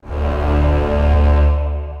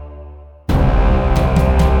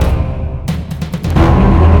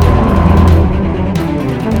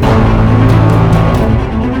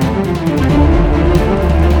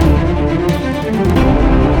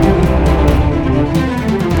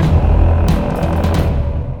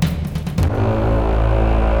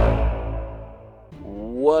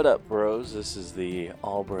This is the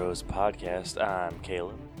All Bros podcast. I'm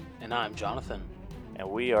Caleb. And I'm Jonathan. And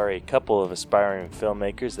we are a couple of aspiring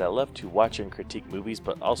filmmakers that love to watch and critique movies,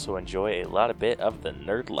 but also enjoy a lot of bit of the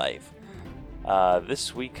nerd life.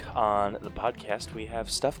 This week on the podcast, we have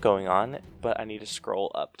stuff going on, but I need to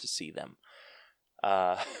scroll up to see them.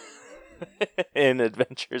 In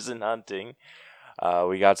Adventures in Hunting,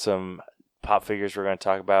 we got some pop figures we're going to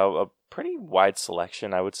talk about. A pretty wide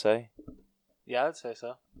selection, I would say. Yeah, I'd say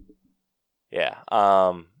so. Yeah.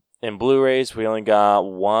 In Blu-rays, we only got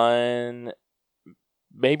one,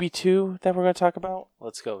 maybe two that we're going to talk about.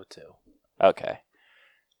 Let's go with two. Okay.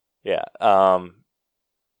 Yeah.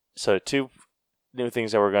 So two new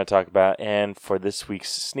things that we're going to talk about. And for this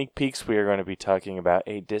week's sneak peeks, we are going to be talking about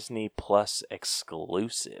a Disney Plus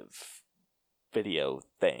exclusive video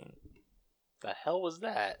thing. The hell was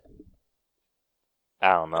that?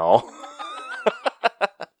 I don't know.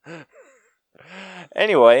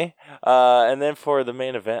 Anyway, and then for the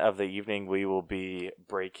main event of the evening, we will be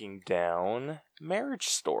breaking down Marriage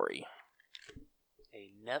Story.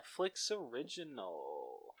 A Netflix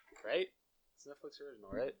original, right? It's a Netflix original,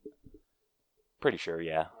 right? Pretty sure,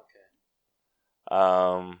 yeah.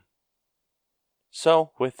 Okay.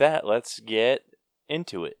 So with that, let's get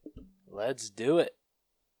into it. Let's do it.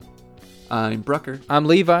 I'm Brucker. I'm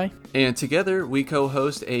Levi. And together we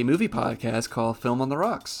co-host a movie podcast called Film on the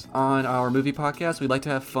Rocks. On our movie podcast, we like to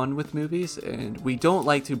have fun with movies, and we don't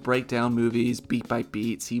like to break down movies beat by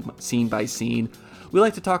beat, scene by scene. We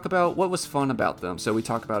like to talk about what was fun about them. So we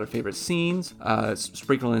talk about our favorite scenes,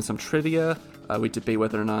 sprinkle in some trivia, we debate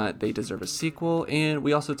whether or not they deserve a sequel, and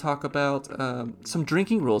we also talk about some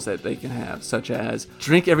drinking rules that they can have, such as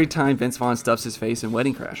drink every time Vince Vaughn stuffs his face in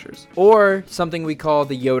Wedding Crashers. Or something we call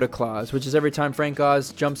the Yoda clause, which is every time Frank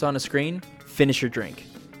Oz jumps on a screen, finish your drink.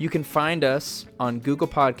 You can find us on Google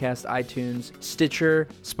Podcast, iTunes, Stitcher,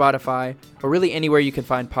 Spotify, or really anywhere you can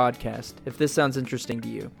find podcasts, if this sounds interesting to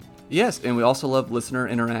you. Yes, and we also love listener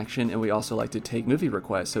interaction, and we also like to take movie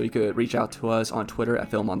requests, so you could reach out to us on Twitter at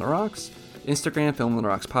Film on the Rocks, Instagram, Film on the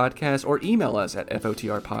Rocks Podcast, or email us at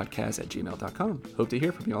fotrpodcast@gmail.com. Hope to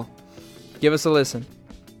hear from y'all. Give us a listen.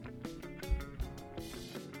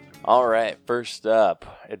 All right, first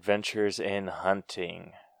up, Adventures in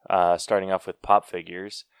Hunting. Starting off with pop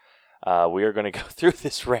figures. We are going to go through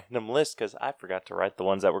this random list because I forgot to write the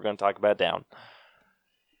ones that we're going to talk about down.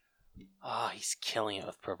 He's killing it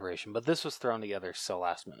with preparation, but this was thrown together so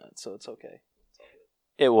last minute, so it's okay.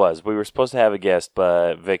 It was. We were supposed to have a guest,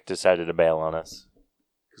 but Vic decided to bail on us.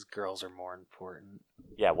 Because girls are more important.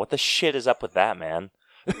 Yeah, what the shit is up with that, man?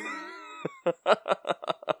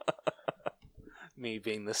 Me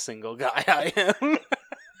being the single guy I am.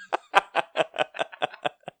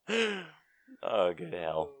 Oh, good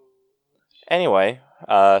hell. Anyway,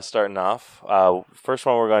 starting off, first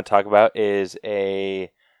one we're going to talk about is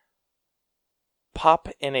a Pop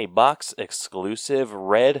in a Box exclusive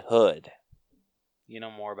Red Hood. You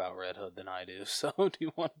know more about Red Hood than I do, so do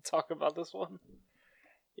you want to talk about this one?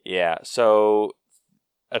 Yeah, so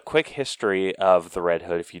a quick history of the Red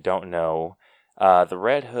Hood, if you don't know. The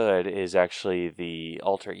Red Hood is actually the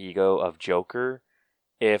alter ego of Joker,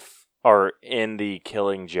 in the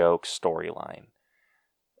Killing Joke storyline.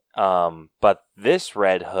 But this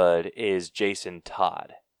Red Hood is Jason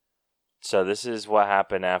Todd. So this is what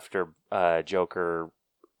happened after Joker,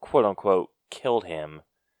 quote-unquote, killed him.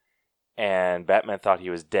 And Batman thought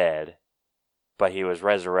he was dead, but he was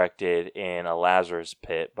resurrected in a Lazarus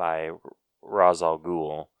pit by Ra's al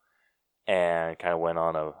Ghul and kind of went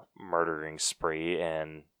on a murdering spree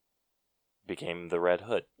and became the Red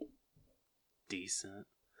Hood. Decent.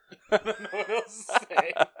 I don't know what else to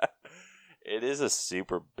say. It is a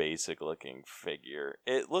super basic looking figure.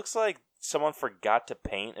 It looks like someone forgot to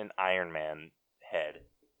paint an Iron Man head.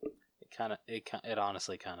 It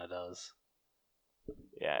honestly kind of does.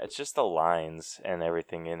 Yeah, it's just the lines and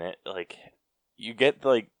everything in it. Like, you get,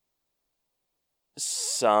 like,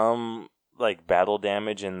 some, like, battle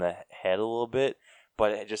damage in the head a little bit,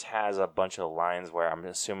 but it just has a bunch of lines where I'm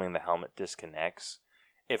assuming the helmet disconnects,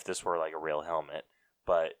 if this were, like, a real helmet.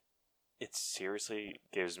 But it seriously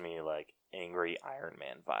gives me, like, angry Iron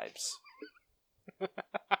Man vibes.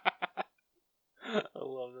 I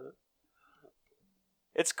love it.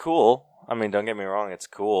 It's cool. I mean, don't get me wrong, it's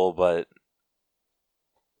cool, but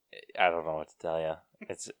I don't know what to tell you.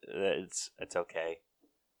 It's okay.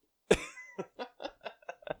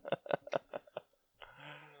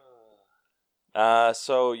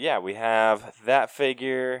 So yeah, we have that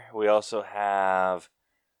figure. We also have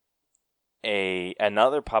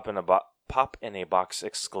another Pop in a Box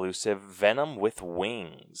exclusive, Venom with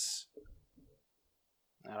Wings.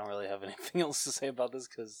 I don't really have anything else to say about this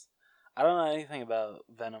because I don't know anything about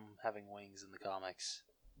Venom having wings in the comics.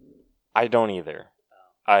 I don't either.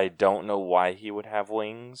 I don't know why he would have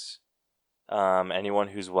wings. Anyone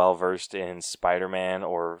who's well versed in Spider-Man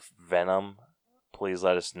or Venom, please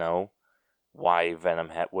let us know why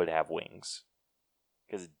Venom would have wings.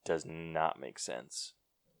 Because it does not make sense.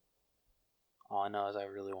 All I know is I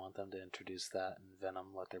really want them to introduce that in Venom,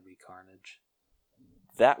 Let There Be Carnage.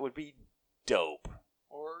 That would be dope.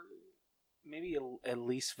 Or maybe at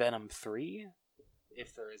least Venom 3,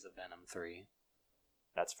 if there is a Venom 3.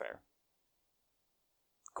 That's fair.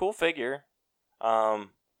 Cool figure.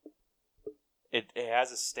 It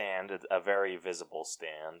has a stand, a very visible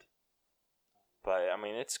stand. But, I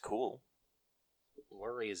mean, it's cool.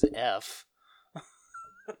 Worry is F.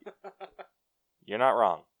 You're not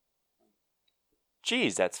wrong.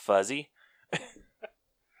 Jeez, that's fuzzy.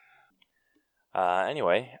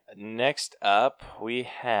 Anyway, next up we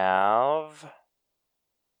have...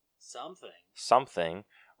 Something.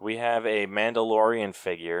 We have a Mandalorian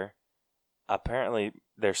figure. Apparently,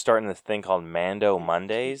 they're starting this thing called Mando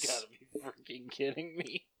Mondays. You gotta be freaking kidding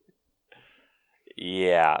me.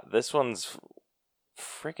 Yeah, this one's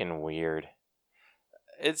freaking weird.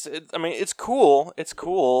 I mean, it's cool. It's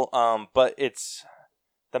cool. But it's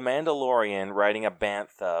the Mandalorian riding a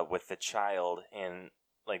bantha with the child in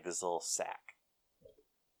like this little sack.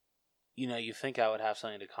 You know, you think I would have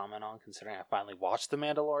something to comment on, considering I finally watched The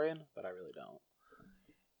Mandalorian, but I really don't.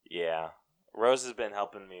 Yeah, Rose has been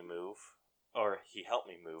helping me move, or he helped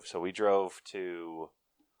me move. So we drove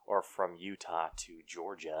from Utah to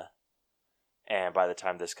Georgia. And by the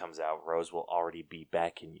time this comes out, Rose will already be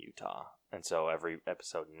back in Utah. And so every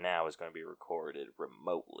episode now is going to be recorded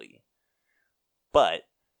remotely. But...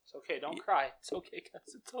 It's okay, don't cry. It's okay,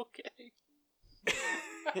 guys. It's okay.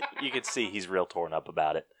 You can see he's real torn up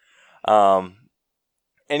about it.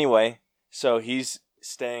 Anyway, so he's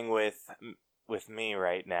staying with me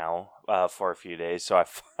right now for a few days. So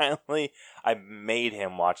I made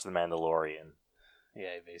him watch The Mandalorian.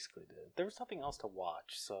 Yeah, he basically did. There was nothing else to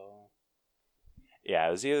watch, so... Yeah,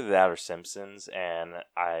 it was either that or Simpsons, and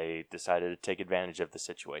I decided to take advantage of the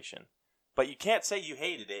situation. But you can't say you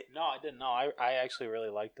hated it. No, I didn't. No, I actually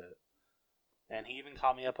really liked it. And he even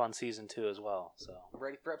caught me up on season 2 as well, so I'm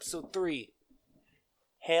ready for episode 3.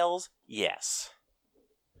 Hells yes.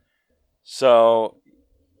 So,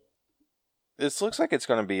 this looks like it's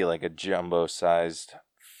going to be like a jumbo-sized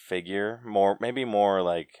figure. Maybe more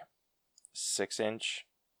like 6-inch.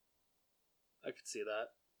 I could see that.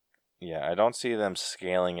 Yeah, I don't see them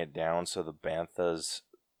scaling it down so the Bantha's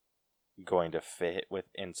going to fit with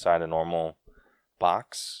inside a normal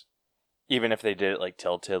box. Even if they did it like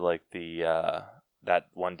tilted like the that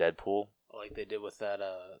one Deadpool. Like they did with that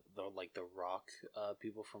the Rock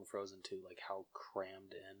people from Frozen 2, like how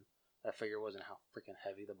crammed in that figure was and how freaking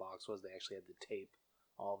heavy the box was. They actually had to tape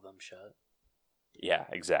all of them shut. Yeah,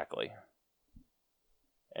 exactly.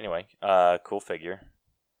 Anyway, cool figure.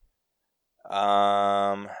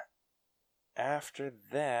 After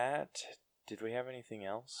that, did we have anything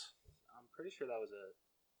else? I'm pretty sure that was it.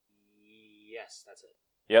 Yes, that's it.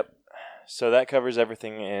 Yep. So that covers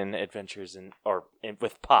everything in Adventures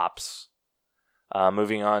with Pops.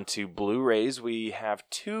 Moving on to Blu-rays, we have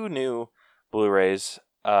 2 new Blu-rays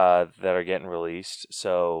that are getting released.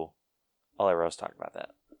 So I'll let Rose talk about that.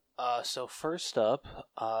 So first up,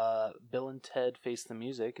 Bill and Ted Face the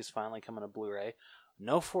Music is finally coming to Blu-ray.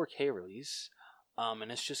 No 4K release.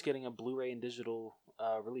 And it's just getting a Blu-ray and digital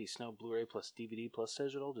release. No Blu-ray plus DVD plus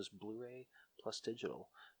digital, just Blu-ray plus digital.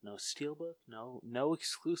 No Steelbook, no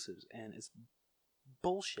exclusives. And it's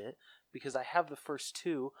bullshit because I have the first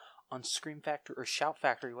 2 on Scream Factory or Shout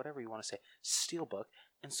Factory, whatever you want to say, Steelbook.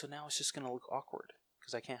 And so now it's just going to look awkward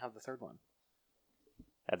because I can't have the third one.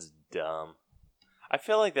 That's dumb. I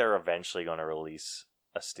feel like they're eventually going to release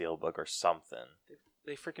a Steelbook or something.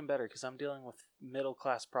 They freaking better because I'm dealing with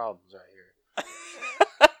middle-class problems right here.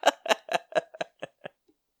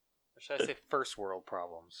 Or should I say first world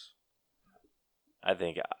problems? I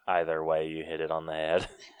think either way you hit it on the head.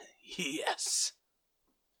 Yes.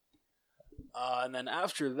 And then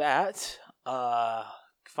after that,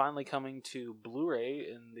 finally coming to Blu-ray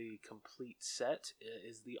in the complete set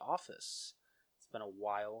is The Office. It's been a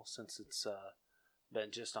while since it's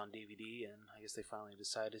been just on DVD, and I guess they finally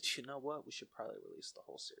decided, you know what, we should probably release the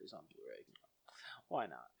whole series on Blu-ray. Why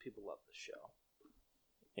not? People love the show.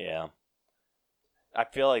 Yeah. I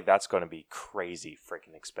feel like that's going to be crazy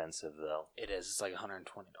freaking expensive, though. It is. It's like $120.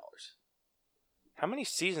 How many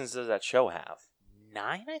seasons does that show have?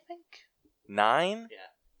 9, I think? 9?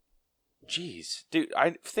 Yeah. Jeez. Dude,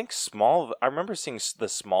 I think I remember seeing the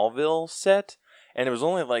Smallville set, and it was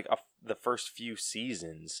only like the first few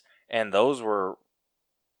seasons, and those were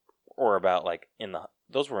about like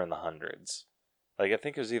those were in the hundreds. Like I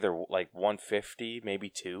think it was either like 150, maybe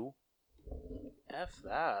 2. F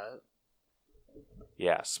that.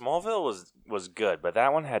 Yeah, Smallville was good, but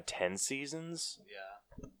that one had 10 seasons.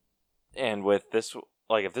 Yeah. And with this,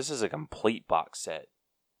 like if this is a complete box set,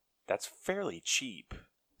 that's fairly cheap.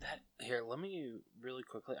 Here, let me really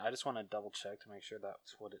quickly. I just want to double check to make sure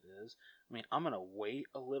that's what it is. I mean, I'm gonna wait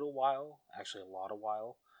a little while, actually a lot of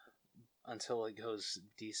while, until it goes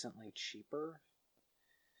decently cheaper.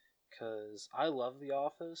 Because I love The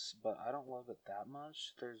Office, but I don't love it that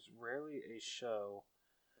much. There's rarely a show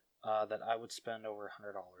that I would spend over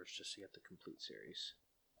 $100 just to get the complete series.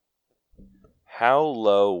 How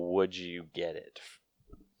low would you get it?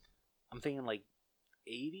 I'm thinking like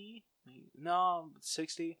 80? No,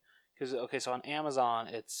 60. Because, okay, so on Amazon,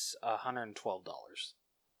 it's $112.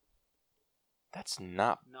 That's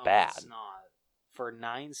not No, bad. it's not. For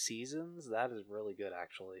 9 seasons, that is really good,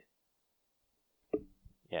 actually.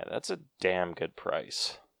 Yeah, that's a damn good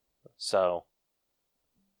price. So,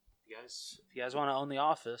 If you guys want to own The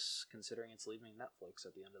Office, considering it's leaving Netflix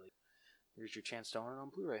at the end of the year, here's your chance to own it on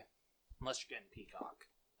Blu-ray. Unless you're getting Peacock,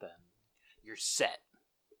 then you're set.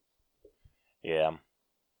 yeah.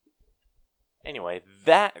 Anyway,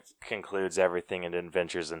 that concludes everything in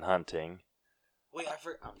Adventures in Hunting. Wait, I'm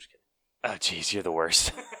just kidding. Oh, jeez, you're the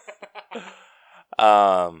worst.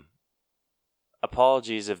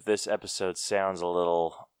 Apologies if this episode sounds a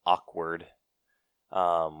little awkward.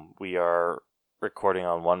 We are recording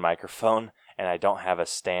on one microphone, and I don't have a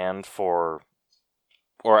stand or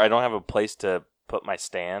I don't have a place to put my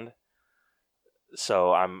stand.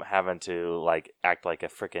 So I'm having to like act like a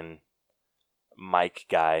freaking mic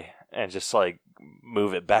guy and just like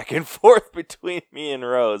move it back and forth between me and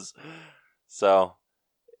Rose. So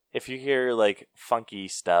if you hear like funky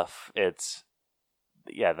stuff, that's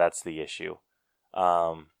the issue.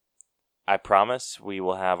 I promise we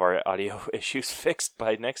will have our audio issues fixed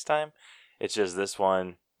by next time. It's just this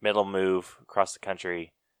one, middle move across the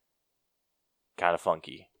country, kind of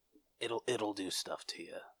funky. It'll do stuff to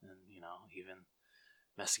you, and even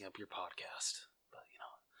messing up your podcast. But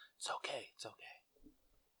it's okay. It's okay.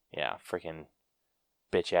 Yeah, freaking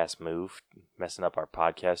bitch ass move, messing up our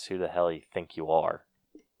podcast. Who the hell you think you are?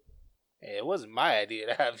 Hey, it wasn't my idea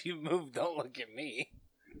to have you move. Don't look at me.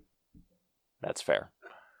 That's fair.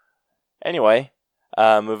 Anyway,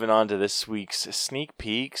 moving on to this week's sneak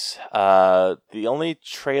peeks. The only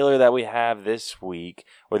trailer that we have this week,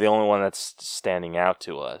 or the only one that's standing out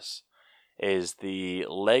to us, is the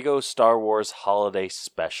Lego Star Wars Holiday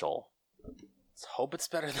Special. Let's hope it's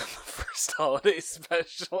better than the first holiday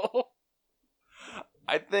special.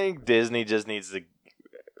 I think Disney just needs to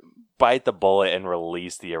bite the bullet and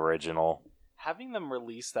release the original. Having them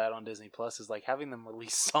release that on Disney Plus is like having them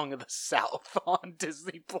release Song of the South on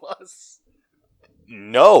Disney Plus.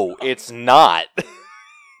 No, it's not.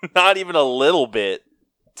 Not even a little bit.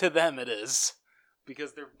 To them it is.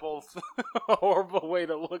 Because they're both a horrible way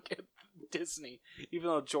to look at Disney. Even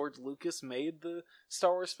though George Lucas made the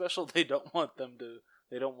Star Wars special, they don't want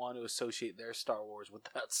to associate their Star Wars with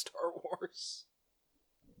that Star Wars.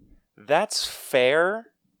 That's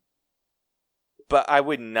fair. But I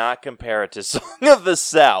would not compare it to Song of the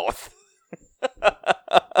South.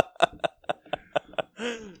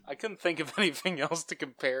 I couldn't think of anything else to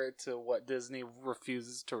compare it to what Disney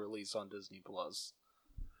refuses to release on Disney Plus.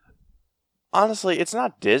 Honestly, it's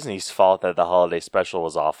not Disney's fault that the holiday special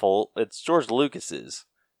was awful. It's George Lucas's.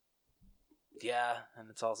 Yeah, and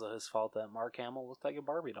it's also his fault that Mark Hamill looked like a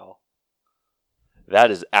Barbie doll.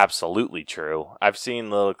 That is absolutely true. I've seen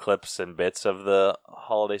little clips and bits of the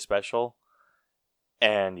holiday special.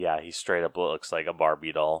 And yeah, he straight up looks like a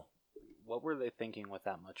Barbie doll. What were they thinking with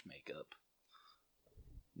that much makeup?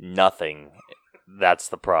 Nothing. That's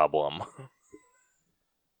the problem.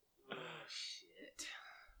 Shit.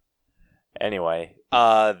 Anyway,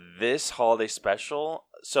 this holiday special.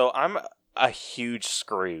 So I'm a huge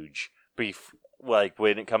Scrooge. Like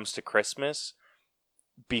when it comes to Christmas,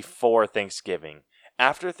 before Thanksgiving.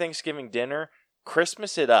 After Thanksgiving dinner,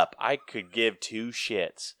 Christmas it up. I could give two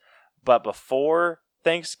shits. But before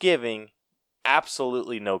Thanksgiving,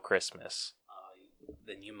 absolutely no Christmas.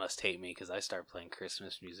 Then you must hate me because I start playing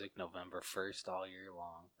Christmas music November 1st all year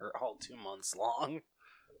long. Or all 2 months long.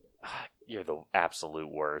 You're the absolute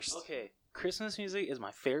worst. Okay, Christmas music is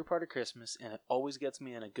my favorite part of Christmas, and it always gets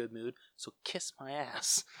me in a good mood, so kiss my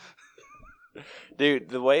ass.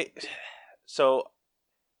 Dude, so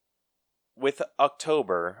with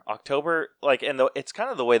October, like, and it's kind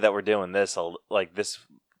of the way that we're doing this, like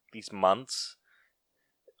these months.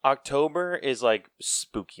 October is like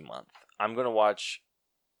spooky month. I'm gonna watch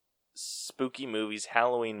spooky movies,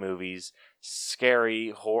 Halloween movies, scary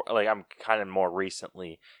horror. Like, I'm kind of more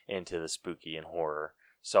recently into the spooky and horror.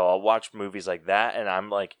 So I'll watch movies like that, and I'm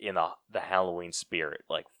like in the Halloween spirit,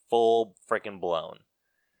 like full freaking blown.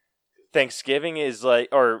 Thanksgiving is like,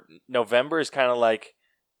 or November is kind of like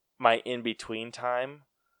my in between time.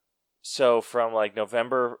 So from like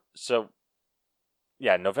November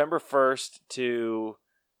 1st to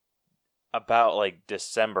about like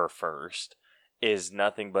December 1st is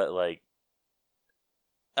nothing but like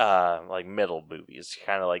middle movies.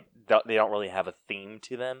 Kind of like they don't really have a theme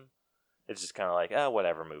to them. It's just kind of like,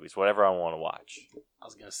 whatever movies, whatever I want to watch. I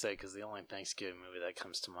was gonna say, because the only Thanksgiving movie that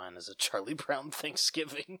comes to mind is a Charlie Brown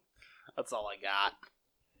Thanksgiving. That's all I got.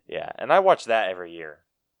 Yeah, and I watch that every year.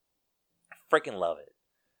 I freaking love it.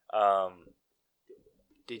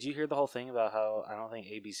 Did you hear the whole thing about how I don't think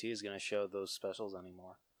ABC is gonna show those specials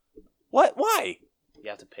anymore? What? Why? You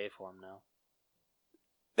have to pay for them now.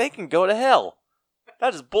 They can go to hell.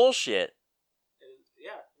 That is bullshit.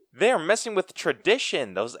 Yeah. They are messing with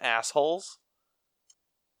tradition, those assholes.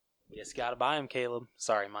 Yes, gotta buy them, Caleb.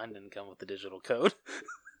 Sorry, mine didn't come with the digital code.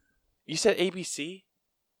 You said ABC?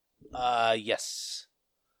 Yes.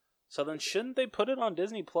 So then shouldn't they put it on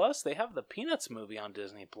Disney Plus? They have the Peanuts movie on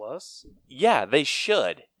Disney Plus. Yeah, they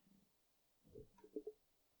should.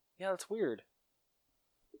 Yeah, that's weird.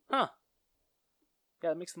 Huh.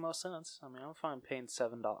 Yeah, it makes the most sense. I mean, I'm fine paying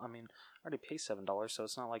 $7. I mean, I already pay $7, so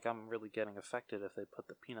it's not like I'm really getting affected if they put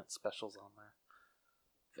the Peanut specials on there.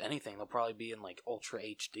 If anything, they'll probably be in like Ultra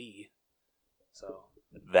HD. So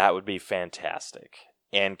That would be fantastic.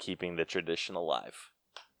 And keeping the tradition alive.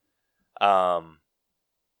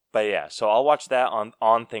 But yeah, so I'll watch that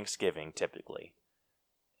on Thanksgiving typically.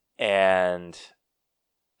 And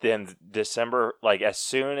then December, like as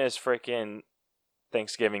soon as freaking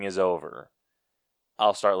Thanksgiving is over,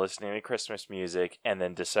 I'll start listening to Christmas music, and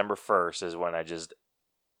then December 1st is when I just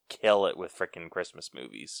kill it with freaking Christmas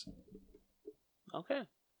movies. okay.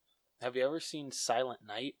 Have you ever seen Silent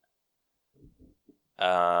Night?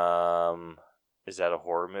 Is that a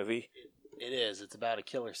horror movie? It is. It's about a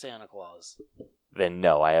killer Santa Claus. Then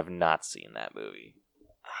no, I have not seen that movie.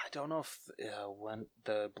 I don't know if when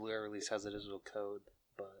the Blu-ray release has a digital code,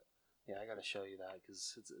 but yeah, I gotta show you that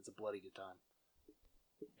because it's a bloody good time.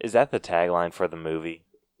 Is that the tagline for the movie?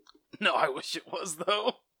 No, I wish it was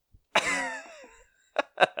though. I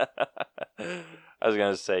was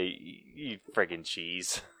gonna say, you freaking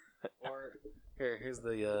cheese. Or here's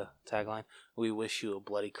the tagline: "We wish you a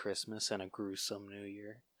bloody Christmas and a gruesome New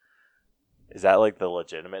Year." Is that like the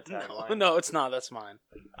legitimate tagline? No, it's not. That's mine.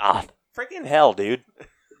 Ah, freaking hell, dude.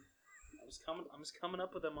 I'm just coming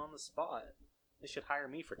up with them on the spot. They should hire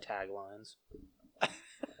me for taglines.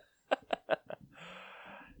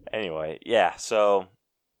 Anyway, yeah, so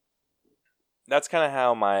that's kind of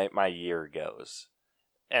how my year goes.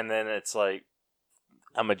 And then it's like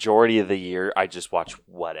a majority of the year I just watch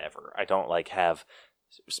whatever. I don't like have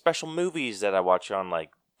special movies that I watch on like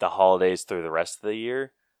the holidays through the rest of the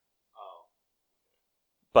year. Oh.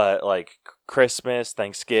 But like Christmas,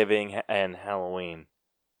 Thanksgiving, and Halloween,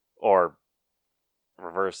 or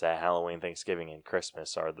reverse that, Halloween, Thanksgiving, and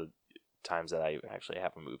Christmas are the times that I actually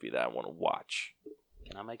have a movie that I want to watch.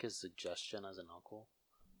 Can I make a suggestion as an uncle?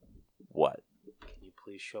 What? Can you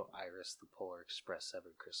please show Iris the Polar Express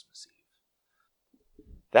every Christmas Eve?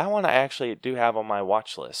 That one I actually do have on my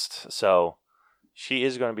watch list, so she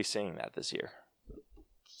is going to be seeing that this year.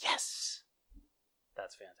 Yes!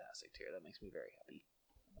 That's fantastic to hear. That makes me very happy.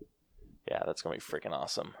 Yeah, that's going to be freaking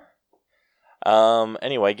awesome.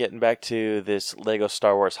 Anyway, getting back to this Lego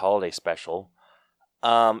Star Wars Holiday Special.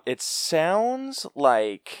 It sounds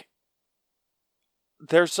like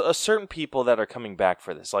there's a certain people that are coming back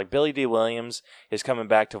for this. Like Billy D. Williams is coming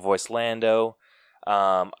back to voice Lando.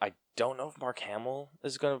 I don't know if Mark Hamill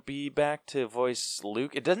is going to be back to voice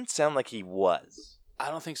Luke. It doesn't sound like he was. I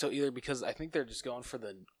don't think so either because I think they're just going for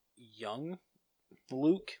the young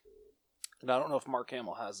Luke. And I don't know if Mark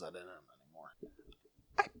Hamill has that in him anymore.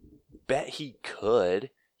 I bet he could.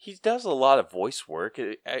 He does a lot of voice work.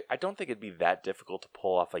 I don't think it'd be that difficult to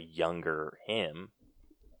pull off a younger him.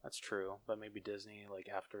 That's true, but maybe Disney, like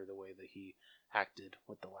after the way that he acted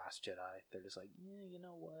with The Last Jedi, they're just like, yeah, you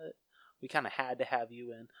know what? We kind of had to have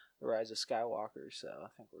you in The Rise of Skywalker, so I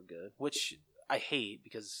think we're good. Which I hate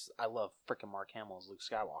because I love frickin' Mark Hamill as Luke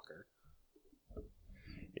Skywalker.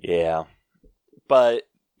 Yeah, but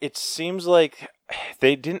it seems like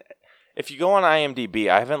they didn't. If you go on IMDb,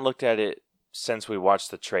 I haven't looked at it since we watched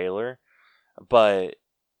the trailer, but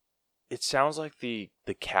it sounds like the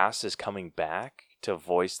cast is coming back to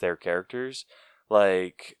voice their characters.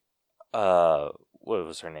 Like, what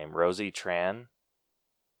was her name? Rosie Tran?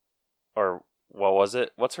 Or what was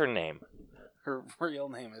it? What's her name? Her real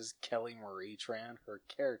name is Kelly Marie Tran. Her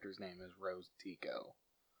character's name is Rose Tico.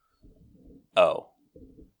 Oh.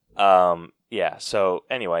 Yeah, so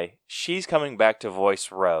anyway, she's coming back to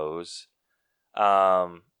voice Rose.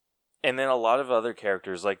 And then a lot of other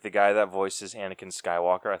characters, like the guy that voices Anakin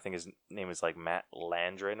Skywalker, I think his name is like Matt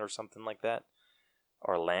Landrin or something like that.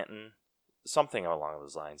 Or Lanton. Something along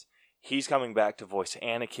those lines. He's coming back to voice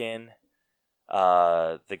Anakin.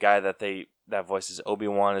 The guy that voices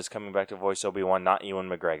Obi-Wan is coming back to voice Obi-Wan, not Ewan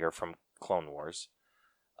McGregor from Clone Wars.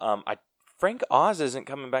 Frank Oz isn't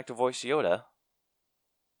coming back to voice Yoda,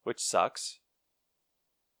 which sucks.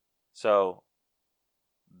 So,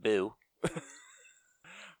 boo.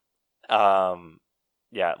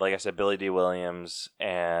 Yeah, like I said, Billy D. Williams,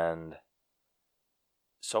 and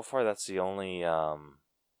so far that's the only, or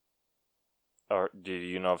do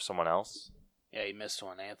you know of someone else? Yeah, you missed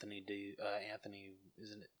one. Anthony D.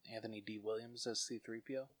 Williams as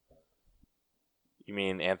C-3PO? You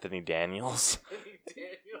mean Anthony Daniels?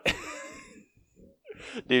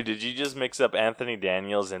 Dude, did you just mix up Anthony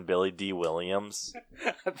Daniels and Billy D. Williams?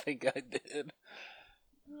 I think I did.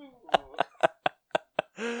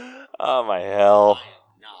 Oh my hell.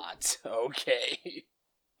 Not. Okay.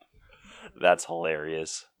 That's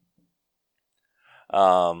hilarious.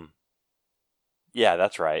 Yeah,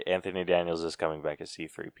 that's right. Anthony Daniels is coming back as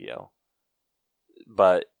C-3PO.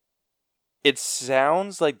 But it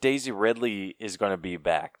sounds like Daisy Ridley is going to be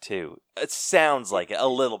back, too. It sounds like it, a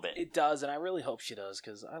little bit. It does, and I really hope she does,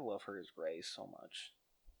 because I love her as Rey so much.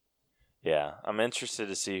 Yeah, I'm interested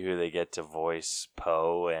to see who they get to voice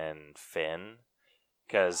Poe and Finn.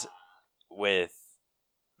 Because with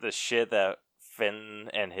the shit that Finn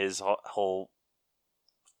and his whole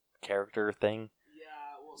character thing.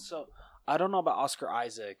 Yeah, well, so I don't know about Oscar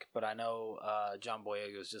Isaac, but I know John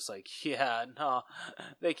Boyega was just like, yeah, no,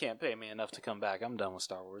 they can't pay me enough to come back. I'm done with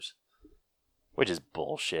Star Wars. Which is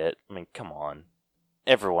bullshit. I mean, come on.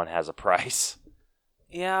 Everyone has a price.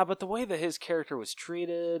 Yeah, but the way that his character was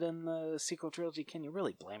treated in the sequel trilogy, can you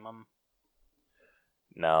really blame him?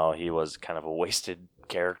 No, he was kind of a wasted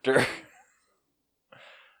character.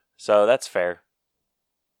 So that's fair.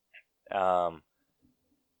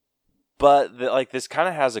 But this kind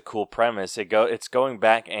of has a cool premise. It's going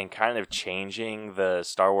back and kind of changing the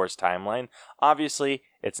Star Wars timeline. Obviously,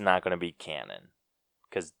 it's not going to be canon,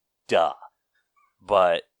 because duh.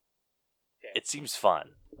 But it seems fun.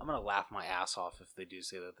 I'm gonna laugh my ass off if they do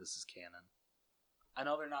say that this is canon. I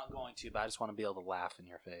know they're not going to, but I just want to be able to laugh in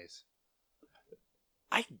your face.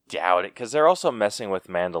 I doubt it, because they're also messing with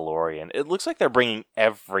Mandalorian. It looks like they're bringing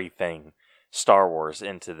everything Star Wars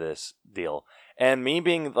into this deal. And me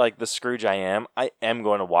being like the Scrooge I am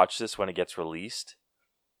going to watch this when it gets released.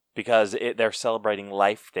 Because they're celebrating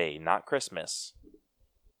Life Day, not Christmas.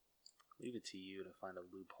 Leave it to you to find a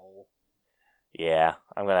loophole. Yeah,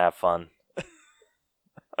 I'm going to have fun.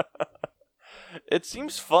 It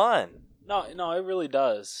seems fun. No, it really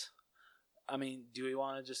does. I mean, do we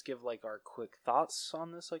want to just give like our quick thoughts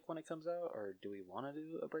on this like when it comes out, or do we want to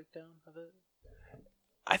do a breakdown of it?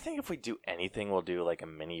 I think if we do anything, we'll do like a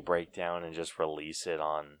mini breakdown and just release it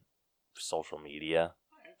on social media.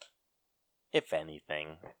 If anything.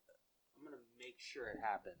 I'm going to make sure it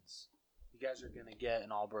happens. You guys are going to get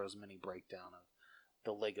an All Bros mini breakdown of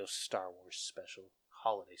the Lego Star Wars special,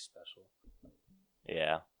 holiday special.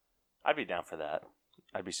 Yeah. I'd be down for that.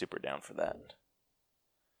 I'd be super down for that.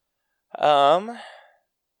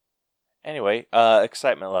 Anyway,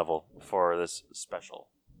 excitement level for this special.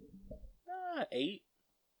 8.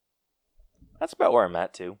 That's about where I'm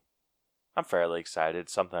at, too. I'm fairly excited.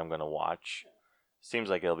 Something I'm going to watch. Seems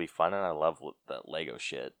like it'll be fun, and I love the Lego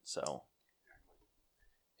shit, so.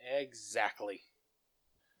 Exactly.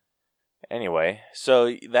 Anyway,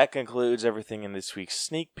 so that concludes everything in this week's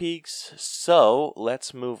sneak peeks. So,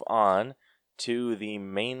 let's move on to the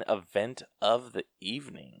main event of the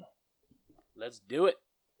evening. Let's do it.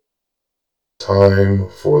 Time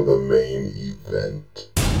for the main event.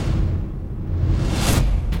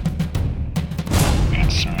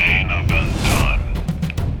 It's main event time.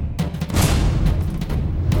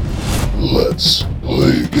 Let's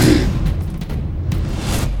play a game.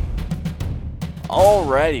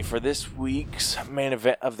 Alrighty, for this week's main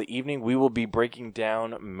event of the evening, we will be breaking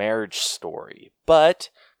down Marriage Story. But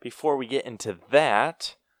before we get into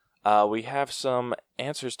that, we have some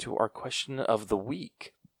answers to our question of the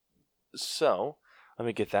week. So, let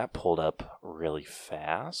me get that pulled up really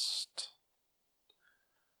fast.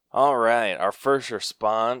 Alright, our first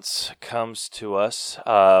response comes to us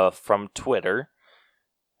from Twitter.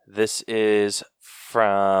 This is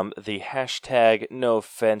from the hashtag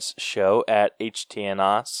NoOffenseShow at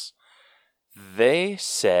HTNOS. They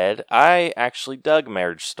said, I actually dug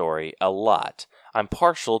Marriage Story a lot. I'm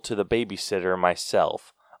partial to The Babysitter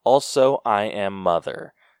myself. Also, I Am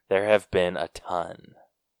Mother. There have been a ton.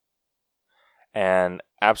 And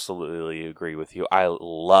absolutely agree with you. I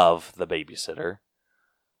love The Babysitter.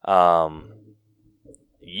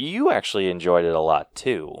 You actually enjoyed it a lot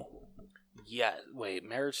too. Yeah, wait,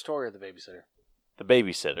 Marriage Story or The Babysitter? The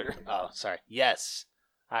Babysitter. Oh, sorry. Yes.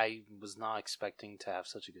 I was not expecting to have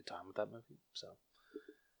such a good time with that movie, so.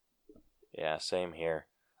 Yeah, same here.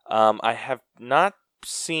 I have not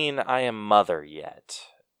seen I Am Mother yet.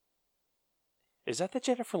 Is that the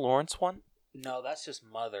Jennifer Lawrence one? No, that's just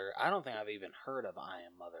Mother. I don't think I've even heard of I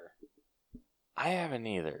Am Mother. I haven't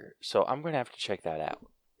either, so I'm going to have to check that out.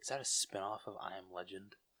 Is that a spinoff of I Am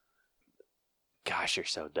Legend? Gosh, you're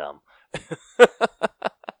so dumb.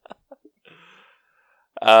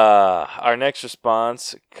 Our next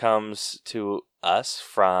response comes to us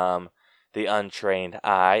from the Untrained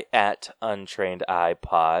Eye at Untrained Eye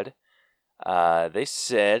Pod. They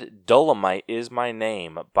said, Dolomite is my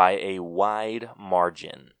name by a wide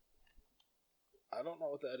margin. I don't know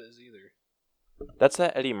what that is either. That's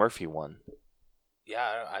that Eddie Murphy one.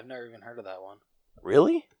 Yeah, I've never even heard of that one.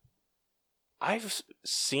 Really? I've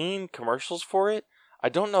seen commercials for it. I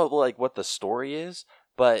don't know like what the story is,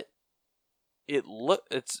 but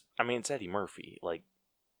it's Eddie Murphy. Like,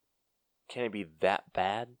 can it be that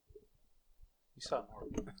bad? You saw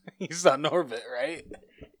Norbit. You saw Norbit, right?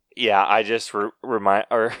 Yeah, I just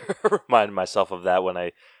reminded myself of that when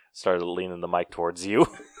I started leaning the mic towards you.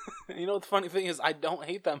 You know what the funny thing is? I don't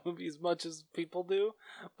hate that movie as much as people do,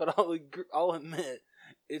 but I'll admit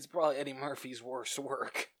it's probably Eddie Murphy's worst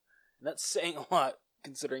work. And that's saying a lot,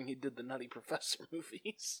 considering he did the Nutty Professor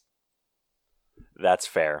movies. That's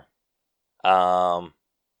fair. So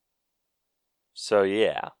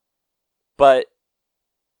yeah. But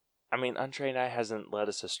Untrained Eye hasn't led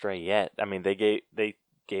us astray yet. They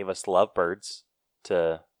gave us Lovebirds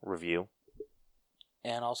to review.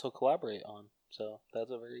 And also collaborate on. So that's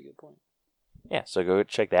a very good point. Yeah, so go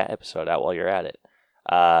check that episode out while you're at it.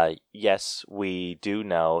 Yes, we do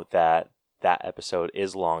know that episode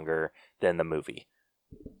is longer than the movie.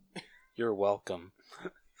 You're welcome.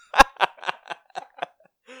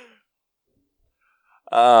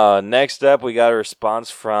 Next up, we got a response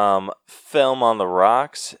from Film on the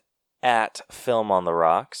Rocks at Film on the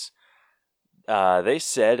Rocks. They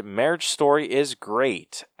said, Marriage Story is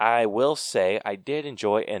great. I will say I did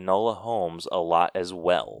enjoy Enola Holmes a lot as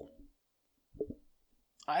well.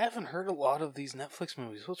 I haven't heard a lot of these Netflix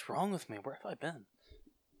movies. What's wrong with me? Where have I been?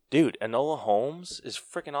 Dude, Enola Holmes is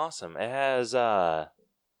freaking awesome. It has,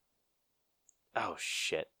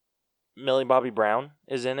 Millie Bobby Brown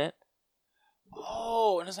is in it.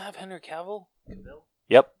 Oh, and does it have Henry Cavill?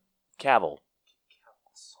 Yep, Cavill.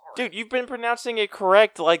 Dude, you've been pronouncing it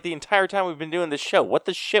correct like the entire time we've been doing this show. What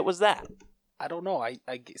the shit was that? I don't know. I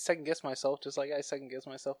second guess myself just like I second guess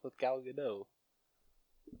myself with Gal Gadot.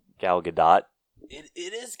 Gal Gadot. It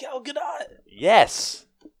is Gal Gadot. Yes.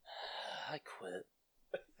 I quit.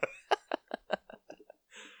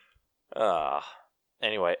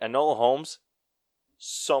 Anyway, Enola Holmes,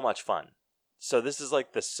 so much fun. So this is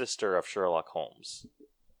like the sister of Sherlock Holmes.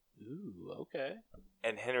 Ooh, okay.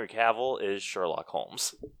 And Henry Cavill is Sherlock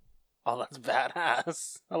Holmes. Oh, that's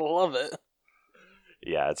badass. I love it.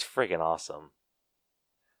 Yeah, it's freaking awesome.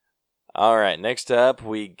 All right, next up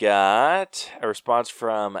we got a response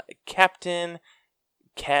from Captain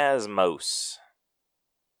Casmos.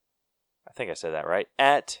 I think I said that right.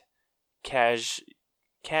 At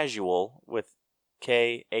Casual with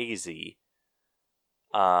K-A-Z.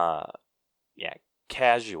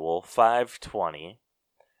 Casual 520.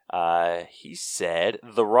 He said,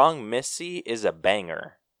 The Wrong Missy is a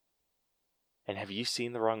banger. And have you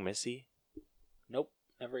seen The Wrong Missy? Nope,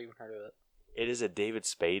 never even heard of it. It is a David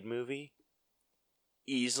Spade movie.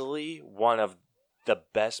 Easily one of the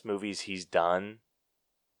best movies he's done,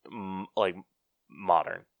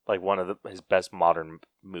 modern. Like one of his best modern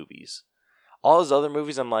movies. All his other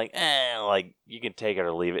movies, I'm like, you can take it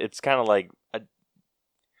or leave it. It's kind of like a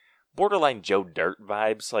borderline Joe Dirt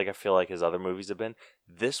vibes, like I feel like his other movies have been.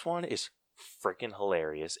 This one is freaking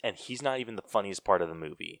hilarious, and he's not even the funniest part of the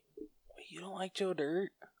movie. Wait, you don't like Joe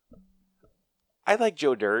Dirt? I like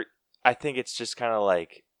Joe Dirt. I think it's just kind of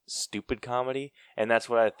like stupid comedy, and that's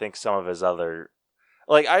what I think some of his other...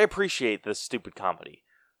 Like, I appreciate the stupid comedy,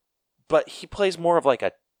 but he plays more of like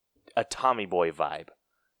a Tommy Boy vibe.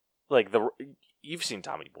 Like, you've seen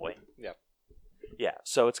Tommy Boy. Yep. Yeah,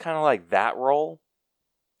 so it's kind of like that role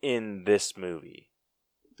in this movie.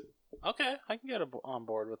 Okay, I can get on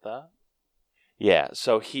board with that. Yeah,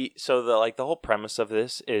 so the whole premise of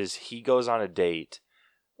this is he goes on a date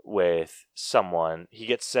with someone. He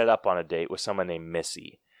gets set up on a date with someone named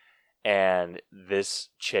Missy, and this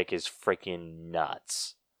chick is freaking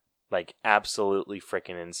nuts, like absolutely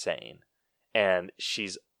freaking insane, and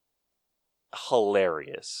she's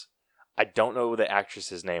hilarious. I don't know the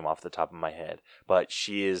actress's name off the top of my head, but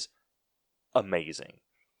she is amazing.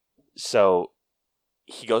 So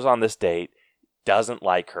he goes on this date, doesn't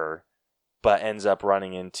like her, but ends up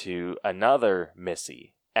running into another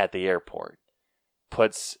Missy at the airport.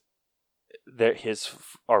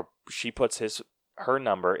 She puts her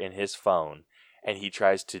number in his phone, and he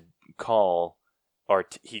tries to call, or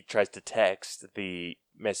he tries to text the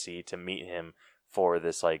Missy to meet him for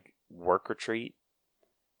this like work retreat,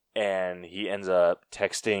 and he ends up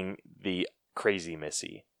texting the crazy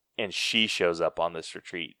Missy, and she shows up on this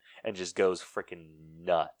retreat and just goes freaking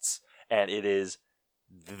nuts, and it is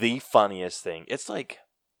the funniest thing. It's like,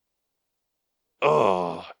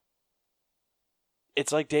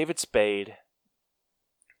 it's like David Spade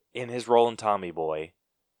in his role in Tommy Boy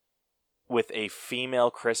with a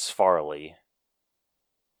female Chris Farley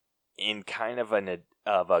in kind of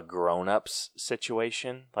a grown-ups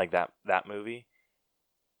situation, like that movie.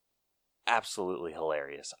 Absolutely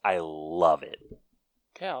hilarious. I love it.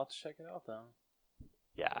 Okay, I'll check it out then.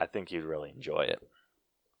 Yeah, I think you'd really enjoy it.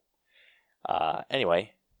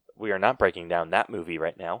 Anyway, we are not breaking down that movie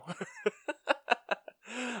right now.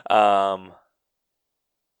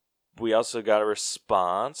 We also got a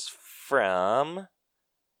response from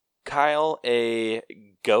Kyle A.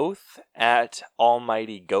 Goth at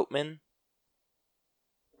Almighty Goatman.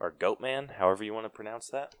 Or Goatman, however you want to pronounce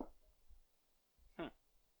that.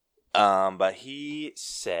 But he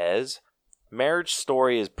says, Marriage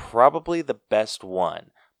Story is probably the best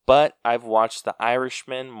one, but I've watched The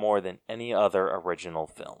Irishman more than any other original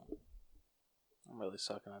film. I'm really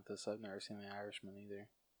sucking at this. I've never seen The Irishman either.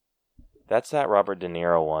 That's that Robert De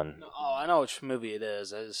Niro one. No, oh, I know which movie it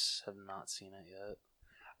is. I just have not seen it yet.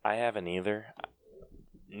 I haven't either.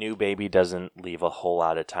 New Baby doesn't leave a whole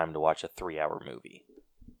lot of time to watch a 3-hour movie.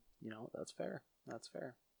 You know, that's fair. That's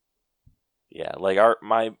fair. Yeah, like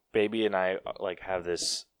my baby and I like have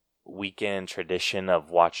this weekend tradition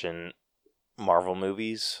of watching Marvel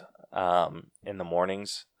movies in the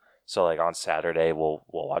mornings. So like on Saturday we'll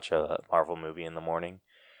watch a Marvel movie in the morning.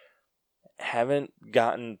 Haven't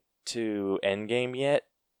gotten to Endgame yet,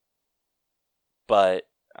 but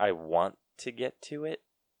I want to get to it.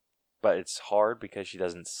 But it's hard because she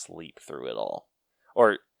doesn't sleep through it all.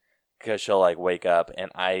 Or because she'll like wake up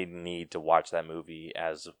and I need to watch that movie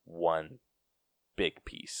as one big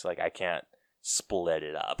piece. Like I can't split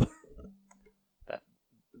it up.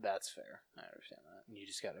 That's fair. I understand that. You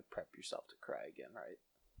just got to prep yourself to cry again, right?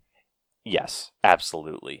 Yes,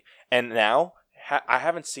 absolutely. And now I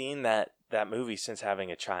haven't seen that movie since having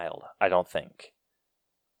a child. I don't think.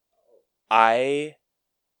 I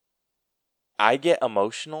get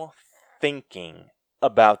emotional thinking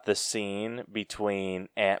about the scene between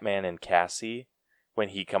Ant-Man and Cassie when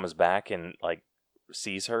he comes back and like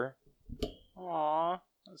sees her. Aww,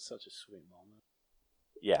 that's such a sweet moment.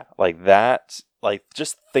 Yeah, like that, like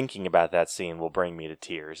just thinking about that scene will bring me to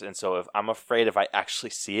tears. And so I'm afraid if I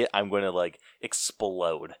actually see it, I'm going to like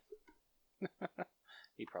explode.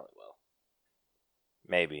 He probably will.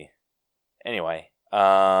 Maybe. Anyway,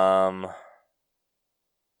 all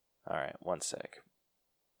right, one sec.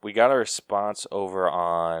 We got a response over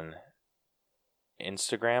on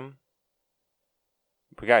Instagram.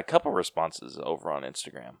 We got a couple responses over on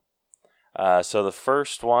Instagram. So the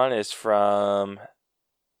first one is from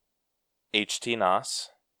HT Nos.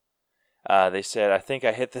 They said, I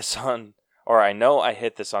know I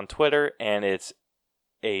hit this on Twitter, and it's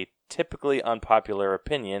a typically unpopular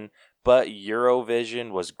opinion, but Eurovision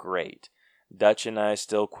was great. Dutch and I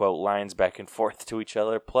still quote lines back and forth to each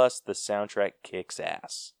other, plus the soundtrack kicks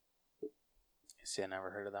ass. See, I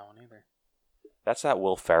never heard of that one either. That's that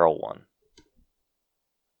Will Ferrell one.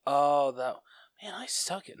 Oh, that... Man, I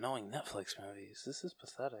suck at knowing Netflix movies. This is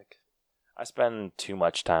pathetic. I spend too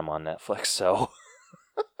much time on Netflix, so...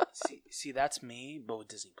 see, that's me, but with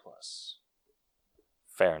Disney Plus.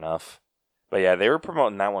 Fair enough. But yeah, they were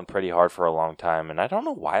promoting that one pretty hard for a long time, and I don't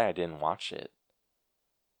know why I didn't watch it.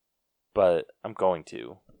 But I'm going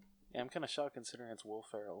to. Yeah, I'm kind of shocked considering it's Will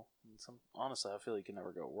Ferrell. Honestly, I feel you can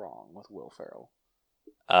never go wrong with Will Ferrell.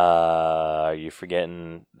 Are you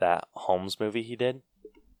forgetting that Holmes movie he did?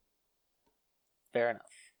 Fair enough.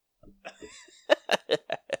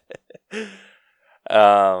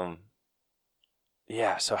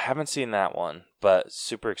 Yeah, so haven't seen that one, but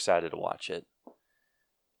super excited to watch it.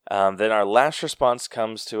 Then our last response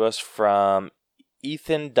comes to us from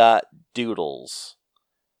Ethan.Doodles.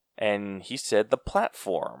 And he said the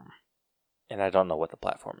platform. And I don't know what the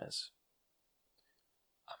platform is.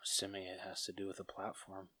 I'm assuming it has to do with the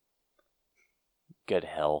platform. Good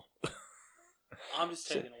hell. I'm just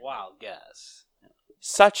taking a wild guess.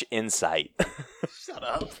 Such insight. Shut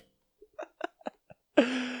up.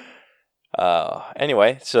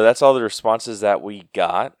 Anyway, so that's all the responses that we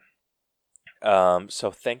got.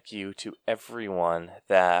 So thank you to everyone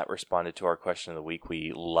that responded to our question of the week.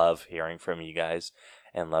 We love hearing from you guys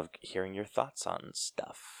and love hearing your thoughts on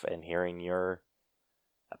stuff and hearing your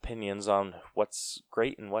opinions on what's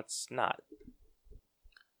great and what's not.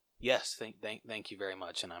 Yes, thank you very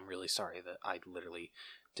much, and I'm really sorry that I literally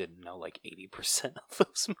didn't know like 80% of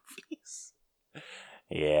those movies.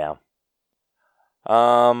 Yeah.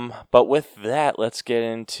 But with that, let's get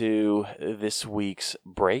into this week's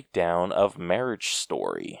breakdown of Marriage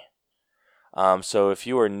Story. So if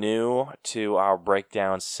you are new to our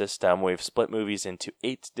breakdown system, we've split movies into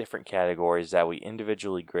 8 different categories that we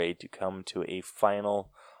individually grade to come to a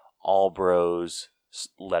final All Bros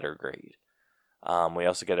letter grade. We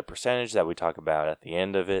also get a percentage that we talk about at the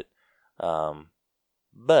end of it.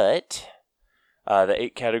 But the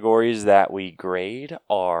 8 categories that we grade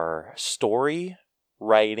are story,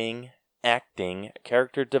 writing, acting,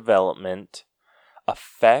 character development,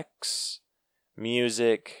 effects,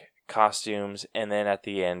 music, costumes, and then at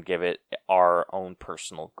the end give it our own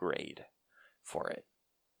personal grade for it.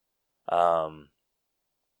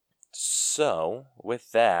 So,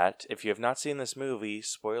 with that, if you have not seen this movie,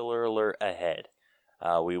 spoiler alert ahead.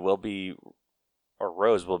 Rose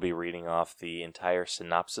will be reading off the entire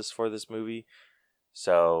synopsis for this movie.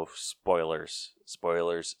 So, spoilers.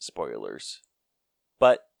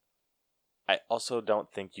 But I also don't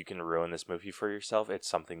think you can ruin this movie for yourself. It's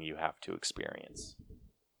something you have to experience.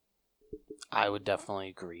 I would definitely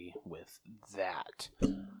agree with that.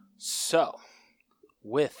 So,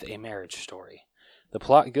 with A Marriage Story, the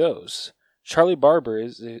plot goes: Charlie Barber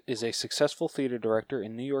is a successful theater director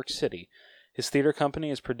in New York City. His theater company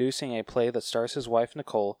is producing a play that stars his wife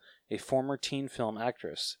Nicole, a former teen film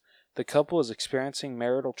actress. The couple is experiencing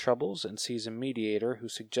marital troubles and sees a mediator who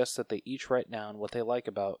suggests that they each write down what they like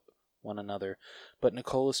about one another, but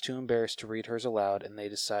Nicole is too embarrassed to read hers aloud, and they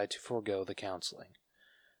decide to forego the counseling.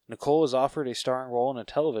 Nicole is offered a starring role in a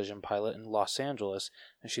television pilot in Los Angeles,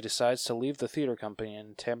 and she decides to leave the theater company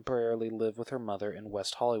and temporarily live with her mother in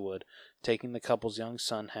West Hollywood, taking the couple's young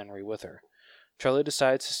son Henry with her. Charlie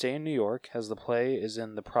decides to stay in New York, as the play is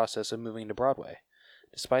in the process of moving to Broadway.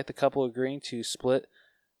 Despite the couple agreeing to split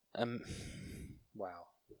amicably?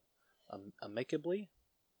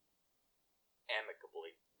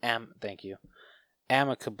 Thank you.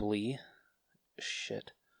 Amicably.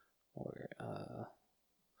 Shit.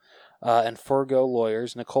 And forego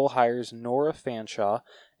lawyers, Nicole hires Nora Fanshawe,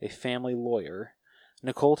 a family lawyer.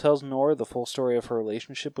 Nicole tells Nora the full story of her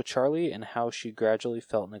relationship with Charlie and how she gradually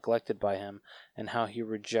felt neglected by him and how he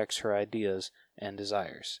rejects her ideas and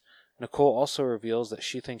desires. Nicole also reveals that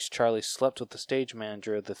she thinks Charlie slept with the stage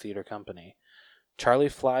manager of the theater company. Charlie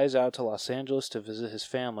flies out to Los Angeles to visit his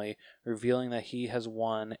family, revealing that he has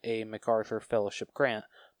won a MacArthur Fellowship grant,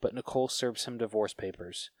 but Nicole serves him divorce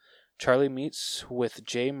papers. Charlie meets with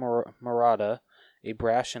Jay Murata, a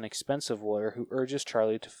brash and expensive lawyer who urges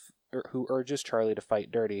Charlie to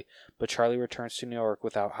fight dirty, but Charlie returns to New York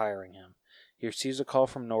without hiring him. He receives a call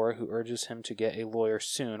from Nora, who urges him to get a lawyer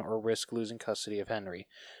soon or risk losing custody of Henry.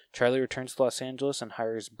 Charlie returns to Los Angeles and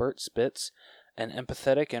hires Bert Spitz, an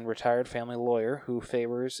empathetic and retired family lawyer who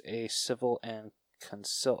favors a civil and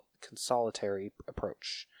conciliatory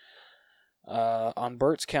approach. On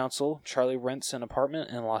Bert's counsel, Charlie rents an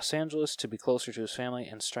apartment in Los Angeles to be closer to his family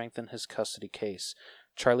and strengthen his custody case.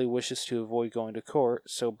 Charlie wishes to avoid going to court,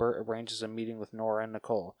 so Bert arranges a meeting with Nora and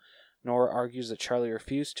Nicole. Nora argues that Charlie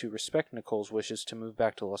refused to respect Nicole's wishes to move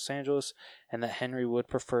back to Los Angeles, and that Henry would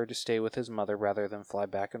prefer to stay with his mother rather than fly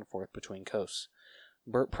back and forth between coasts.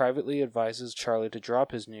 Bert privately advises Charlie to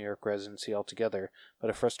drop his New York residency altogether, but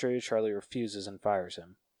a frustrated Charlie refuses and fires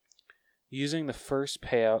him. Using the first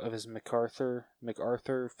payout of his MacArthur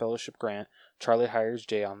Fellowship grant, Charlie hires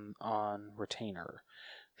Jay on retainer.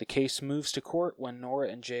 The case moves to court when Nora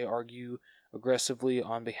and Jay argue aggressively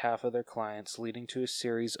on behalf of their clients, leading to a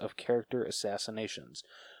series of character assassinations.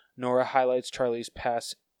 Nora highlights Charlie's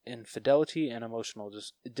past infidelity and emotional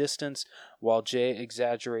distance, while Jay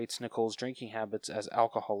exaggerates Nicole's drinking habits as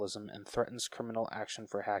alcoholism and threatens criminal action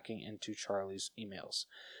for hacking into Charlie's emails.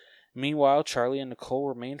 Meanwhile, Charlie and Nicole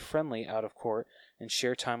remain friendly out of court and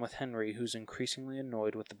share time with Henry, who's increasingly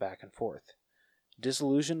annoyed with the back and forth.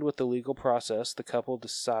 Disillusioned with the legal process, the couple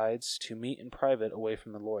decides to meet in private away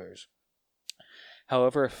from the lawyers.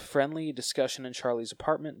 However, a friendly discussion in Charlie's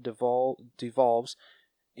apartment devolves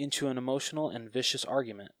into an emotional and vicious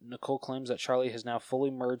argument. Nicole claims that Charlie has now fully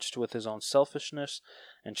merged with his own selfishness,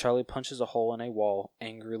 and Charlie punches a hole in a wall,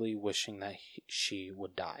 angrily wishing that she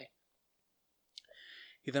would die.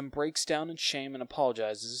 He then breaks down in shame and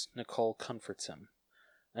apologizes. Nicole comforts him.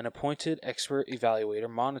 An appointed expert evaluator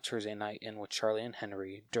monitors a night in with Charlie and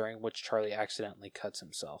Henry, during which Charlie accidentally cuts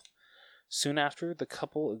himself. Soon after, the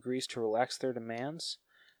couple agrees to relax their demands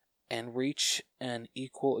and reach an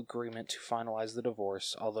equal agreement to finalize the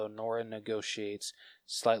divorce, although Nora negotiates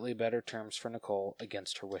slightly better terms for Nicole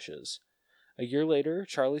against her wishes. A year later,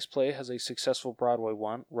 Charlie's play has a successful Broadway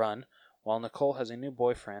run, while Nicole has a new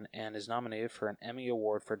boyfriend and is nominated for an Emmy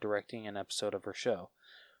Award for directing an episode of her show.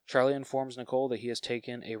 Charlie informs Nicole that he has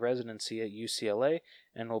taken a residency at UCLA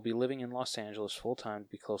and will be living in Los Angeles full-time to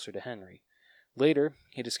be closer to Henry. Later,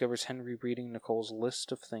 he discovers Henry reading Nicole's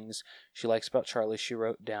list of things she likes about Charlie she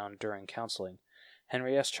wrote down during counseling.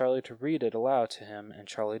 Henry asks Charlie to read it aloud to him, and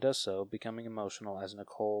Charlie does so, becoming emotional as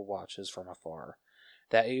Nicole watches from afar.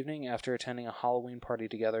 That evening, after attending a Halloween party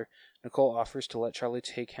together, Nicole offers to let Charlie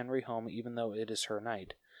take Henry home even though it is her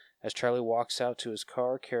night. As Charlie walks out to his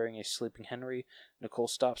car carrying a sleeping Henry, Nicole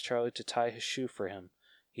stops Charlie to tie his shoe for him.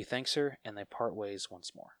 He thanks her, and they part ways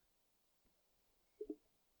once more.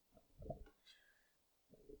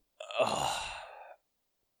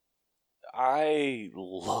 I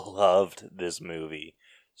loved this movie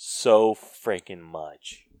so freaking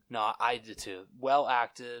much. No, I did too. Well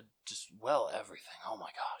acted, just well everything. Oh my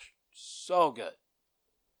gosh. So good.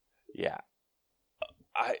 Yeah.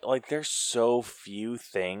 There's so few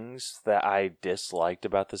things that I disliked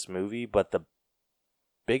about this movie, but the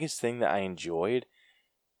biggest thing that I enjoyed,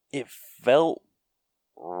 it felt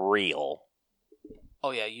real. Oh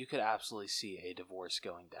yeah, you could absolutely see a divorce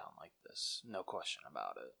going down like this. No question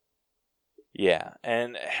about it. Yeah,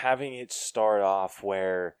 and having it start off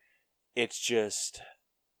where it's just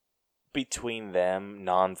between them,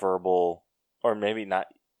 nonverbal, or maybe not,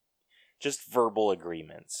 just verbal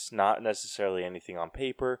agreements, not necessarily anything on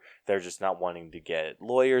paper. They're just not wanting to get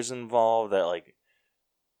lawyers involved. That, like,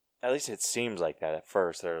 at least it seems like that at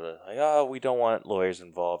first. They're like, oh, we don't want lawyers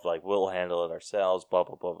involved. Like, we'll handle it ourselves. Blah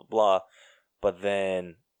blah blah blah blah. But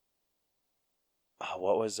then,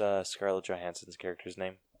 what was Scarlett Johansson's character's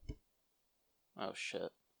name? Oh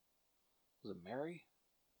shit. Was it Mary?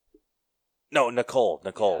 No, Nicole.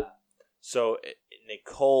 Yeah. So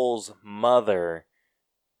Nicole's mother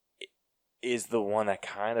is the one that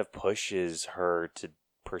kind of pushes her to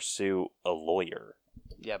pursue a lawyer.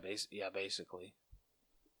 Yeah, basically.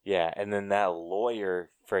 Yeah, and then that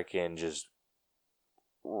lawyer freaking just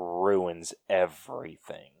ruins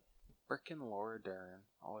everything. Frickin' Laura Dern,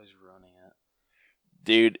 always ruining it.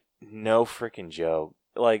 Dude, no freaking joke.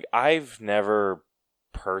 Like, I've never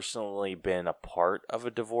personally been a part of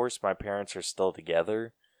a divorce. My parents are still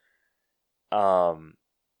together. I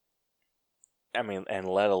mean, and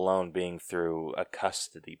let alone being through a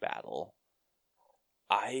custody battle.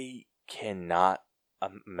 I cannot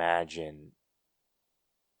imagine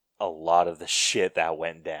a lot of the shit that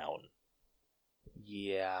went down.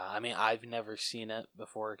 Yeah, I mean, I've never seen it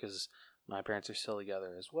before because my parents are still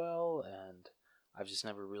together as well, and I've just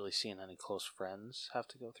never really seen any close friends have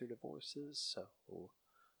to go through divorces, so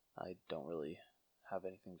I don't really have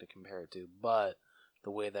anything to compare it to. But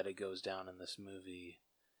the way that it goes down in this movie,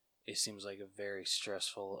 it seems like a very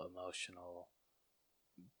stressful, emotional,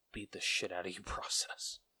 beat the shit out of you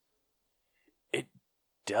process. It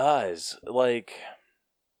does. Like,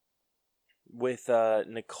 with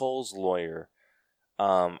Nicole's lawyer,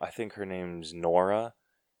 I think her name's Nora.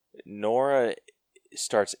 Nora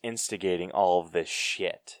starts instigating all of this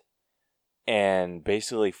shit and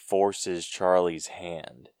basically forces Charlie's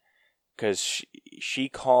hand because she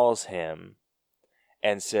calls him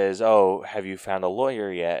and says, oh, have you found a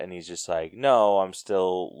lawyer yet? And he's just like, no, I'm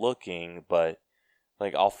still looking, but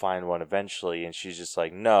like, I'll find one eventually. And she's just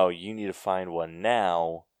like, no, you need to find one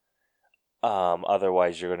now.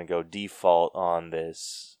 Otherwise you're going to go default on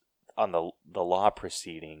this, on the law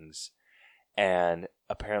proceedings. And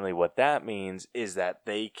apparently what that means is that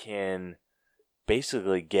they can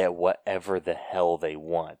basically get whatever the hell they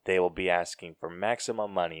want. They will be asking for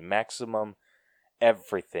maximum money, maximum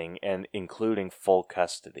everything, and including full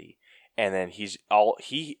custody. And then all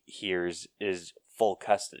he hears is full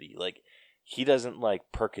custody. Like, he doesn't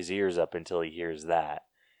like perk his ears up until he hears that.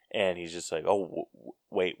 And he's just like, oh,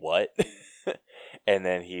 wait, what? And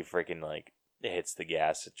then he freaking like hits the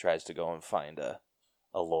gas and tries to go and find a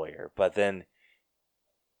lawyer. But then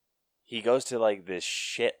he goes to like this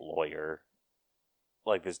shit lawyer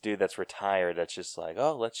like this dude that's retired that's just like,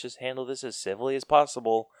 oh, let's just handle this as civilly as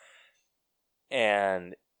possible,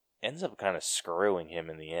 and ends up kind of screwing him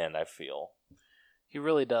in the end, I feel. He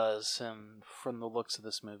really does, and from the looks of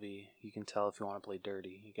this movie, you can tell if you want to play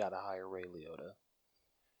dirty, you gotta hire Ray Liotta.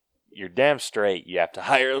 You're damn straight you have to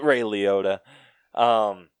hire Ray Liotta.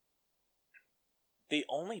 The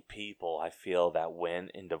only people I feel that win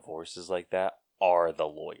in divorces like that are the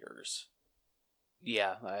lawyers.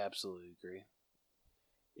 Yeah, I absolutely agree.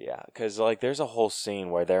 Yeah, because like there's a whole scene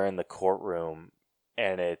where they're in the courtroom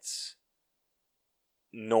and it's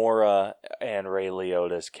Nora and Ray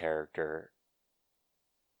Liotta's character.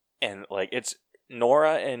 And like it's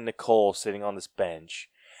Nora and Nicole sitting on this bench,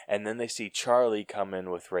 and then they see Charlie come in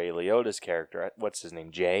with Ray Liotta's character. What's his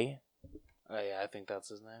name? Jay? Oh yeah, I think that's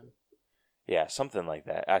his name. Yeah, something like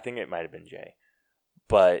that. I think it might have been Jay.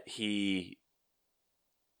 But she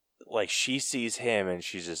sees him and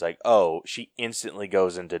she's just like, oh, she instantly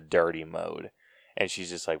goes into dirty mode. And she's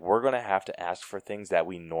just like, we're going to have to ask for things that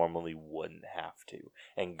we normally wouldn't have to.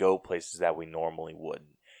 And go places that we normally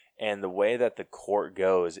wouldn't. And the way that the court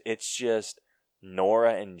goes, it's just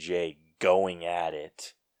Nora and Jay going at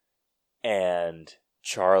it. And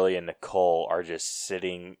Charlie and Nicole are just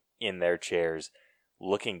sitting in their chairs,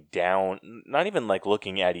 looking down, not even like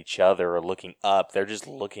looking at each other or looking up. They're just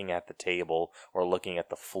looking at the table or looking at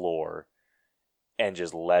the floor and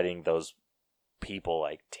just letting those people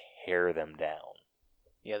like tear them down.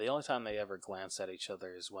 Yeah, the only time they ever glance at each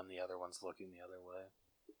other is when the other one's looking the other way.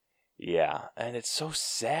 Yeah, and it's so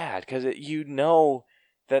sad because you know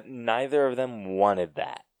that neither of them wanted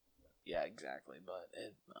that. Yeah, exactly. But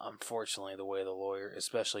unfortunately, the way the lawyer,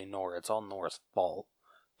 especially Nora, it's all Nora's fault,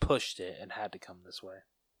 pushed it and had to come this way.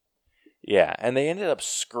 Yeah, and they ended up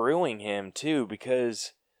screwing him too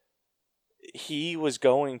because he was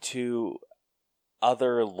going to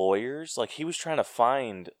other lawyers. Like he was trying to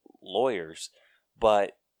find lawyers,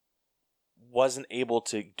 but wasn't able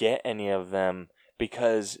to get any of them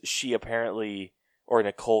because she apparently, or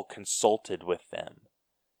Nicole, consulted with them.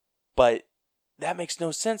 But that makes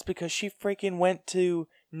no sense because she freaking went to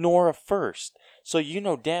Nora first. So you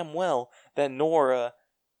know damn well that Nora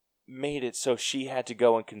made it so she had to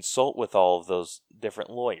go and consult with all of those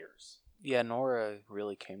different lawyers. Yeah, Nora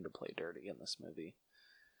really came to play dirty in this movie.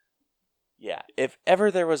 Yeah, if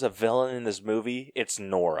ever there was a villain in this movie, it's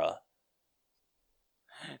Nora.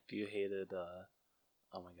 If you hated,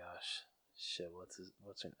 oh my gosh, shit,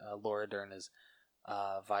 what's her, Laura Dern is,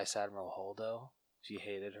 Vice Admiral Holdo. If you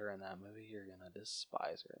hated her in that movie, you're gonna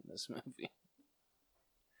despise her in this movie.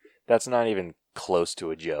 That's not even close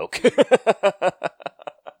to a joke.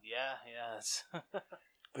 Yeah, it's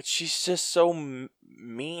But she's just so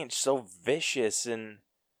mean, so vicious, and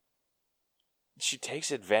she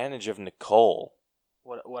takes advantage of Nicole.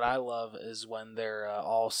 What I love is when they're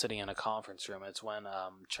all sitting in a conference room. It's when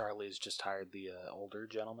Charlie's just hired the older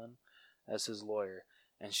gentleman as his lawyer,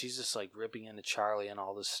 and she's just like ripping into Charlie and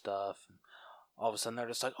all this stuff. And all of a sudden, they're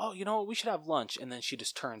just like, "Oh, you know what? We should have lunch." And then she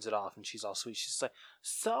just turns it off, and she's all sweet. She's like,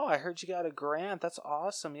 "So, I heard you got a grant. That's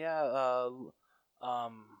awesome. Yeah.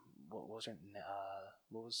 What was her?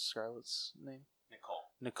 What was Scarlett's name?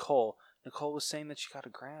 Nicole. Nicole was saying that she got a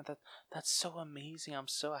grant. That's so amazing. I'm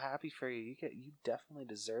so happy for you. You definitely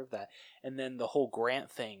deserve that." And then the whole grant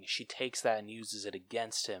thing, she takes that and uses it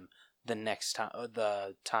against him the next time,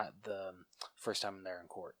 the first time they're in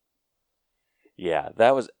court. Yeah,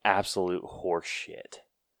 that was absolute horseshit.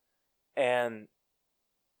 And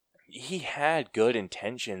he had good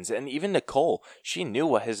intentions, and even Nicole, she knew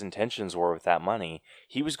what his intentions were with that money.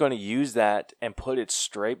 He was going to use that and put it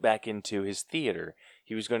straight back into his theater.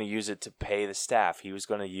 He was going to use it to pay the staff. He was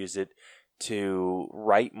going to use it to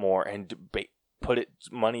write more and put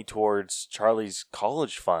money towards Charlie's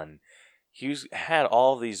college fund. He had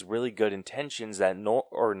all these really good intentions that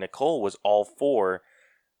Nicole was all for,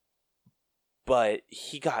 but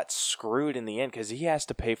he got screwed in the end because he has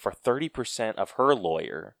to pay for 30% of her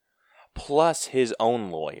lawyer plus his own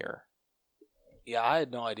lawyer. Yeah, I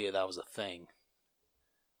had no idea that was a thing.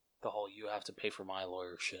 The whole "you have to pay for my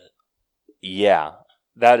lawyer" shit. Yeah,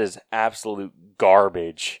 that is absolute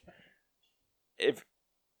garbage. If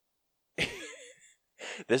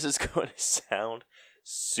this is going to sound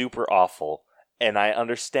super awful, and I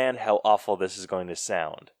understand how awful this is going to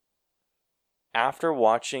sound. After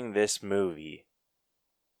watching this movie,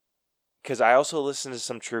 because I also listen to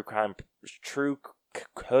some true crime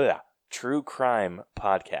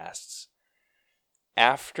podcasts.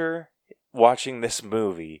 After watching this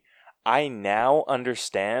movie, I now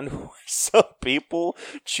understand why some people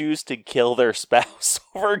choose to kill their spouse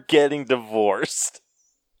over getting divorced.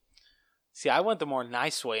 See, I went the more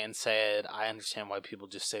nice way and said, I understand why people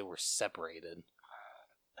just say we're separated.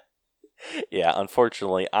 Yeah,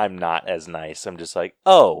 unfortunately, I'm not as nice. I'm just like,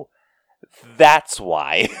 oh, that's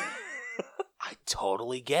why. I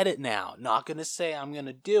totally get it now. Not going to say I'm going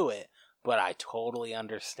to do it, but I totally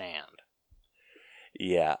understand.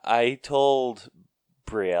 Yeah, I told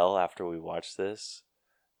Brielle after we watched this.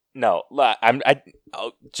 No,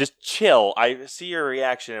 just chill. I see your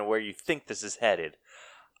reaction and where you think this is headed.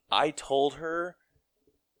 I told her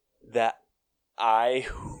that I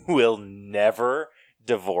will never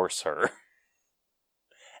divorce her.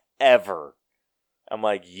 Ever. I'm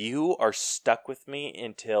like, you are stuck with me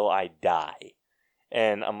until I die.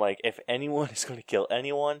 And I'm like, if anyone is going to kill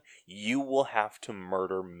anyone, you will have to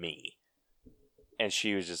murder me. And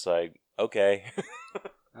she was just like, okay.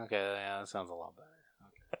 Okay, yeah, that sounds a lot better.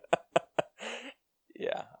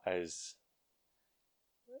 Yeah, I was...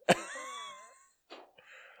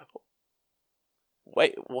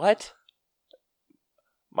 Wait, what?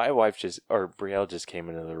 My wife Brielle just came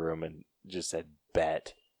into the room and just said,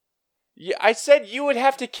 bet. Yeah, I said you would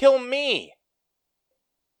have to kill me.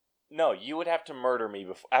 No, you would have to murder me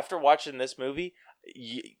before. After watching this movie,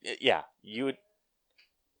 you would...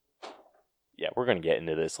 Yeah, we're going to get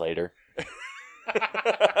into this later.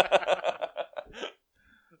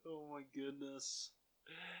 Oh my goodness.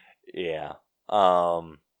 Yeah.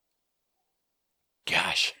 Gosh.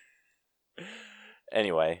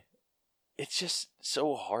 Anyway, it's just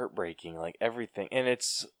so heartbreaking, like everything, and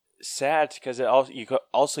it's sad because you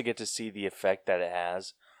also get to see the effect that it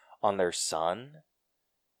has on their son,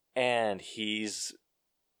 and you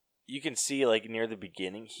can see like near the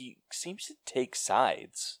beginning he seems to take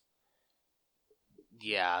sides.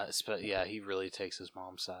 Yeah, he really takes his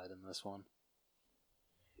mom's side in this one.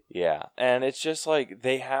 Yeah, and it's just like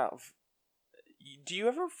they have. Do you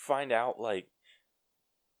ever find out like?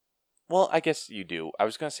 Well, I guess you do. I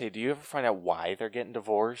was gonna say, do you ever find out why they're getting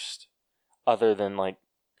divorced, other than like,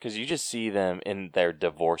 because you just see them in their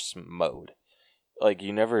divorce mode, like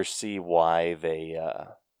you never see why they,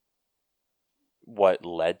 what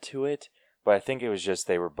led to it. But I think it was just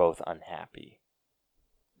they were both unhappy.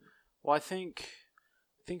 Well, I think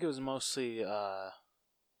it was mostly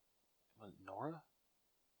Nora?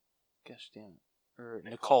 Gosh damn it. Or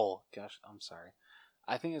Nicole. Gosh, I'm sorry.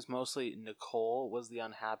 I think it's mostly Nicole was the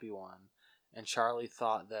unhappy one, and Charlie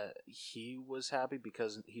thought that he was happy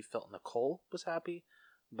because he felt Nicole was happy,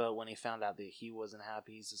 but when he found out that he wasn't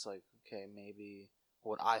happy, he's just like, okay, maybe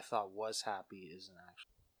what I thought was happy isn't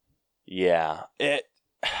actually. Yeah,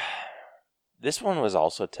 this one was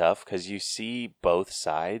also tough because you see both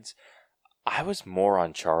sides. I was more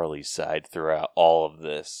on Charlie's side throughout all of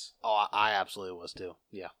this. Oh, I absolutely was too.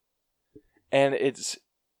 Yeah. And it's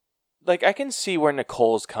like I can see where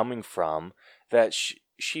Nicole's coming from, that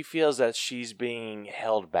she feels that she's being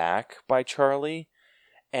held back by Charlie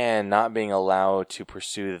and not being allowed to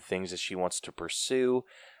pursue the things that she wants to pursue.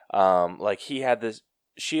 Like he had this,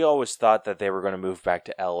 she always thought that they were going to move back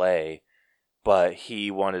to LA, but he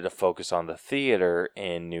wanted to focus on the theater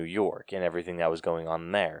in New York and everything that was going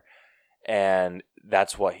on there. And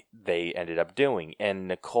that's what they ended up doing. And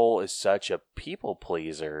Nicole is such a people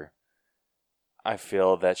pleaser. I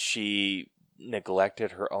feel that she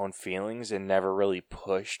neglected her own feelings and never really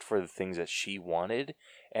pushed for the things that she wanted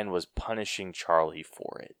and was punishing Charlie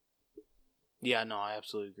for it. Yeah, no, I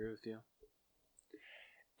absolutely agree with you.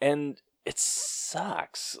 And it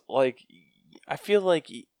sucks. Like, I feel like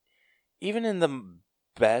even in the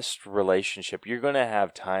best relationship, you're going to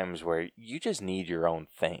have times where you just need your own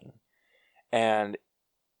thing. And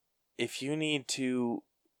if you need to,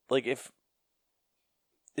 like, if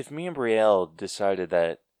me and Brielle decided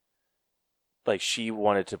that, like, she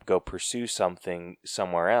wanted to go pursue something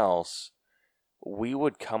somewhere else, we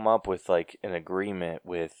would come up with, like, an agreement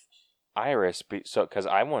with Iris, because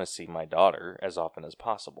I want to see my daughter as often as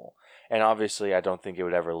possible. And obviously, I don't think it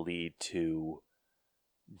would ever lead to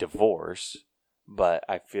divorce, but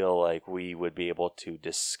I feel like we would be able to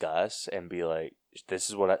discuss and be like, this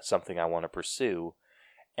is something I want to pursue.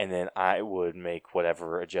 And then I would make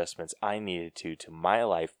whatever adjustments I needed to my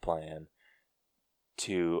life plan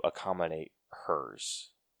to accommodate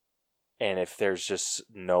hers. And if there's just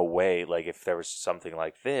no way, like if there was something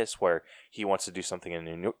like this where he wants to do something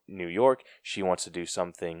in New York, she wants to do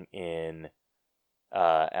something in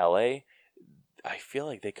LA, I feel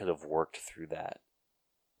like they could have worked through that.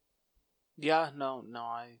 Yeah, no,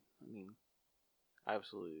 I mean, I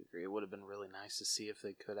absolutely agree. It would have been really nice to see if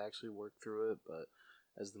they could actually work through it, but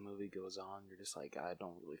as the movie goes on, you're just like, I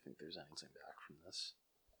don't really think there's anything back from this.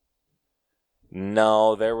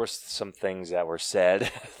 No, there were some things that were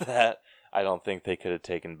said that I don't think they could have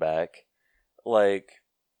taken back. like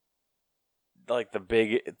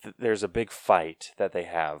there's a big fight that they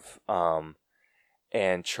have,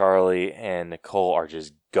 and Charlie and Nicole are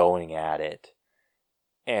just going at it,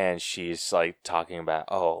 and she's like talking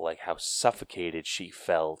about like how suffocated she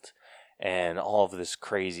felt, and all of this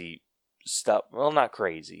crazy stuff. Well, not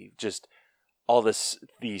crazy, just all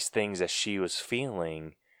these things that she was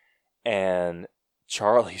feeling, and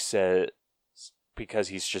Charlie said, because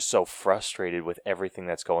he's just so frustrated with everything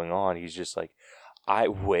that's going on, he's just like, I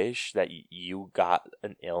wish that you got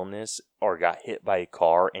an illness or got hit by a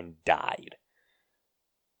car and died.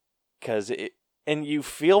 And you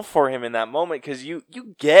feel for him in that moment because you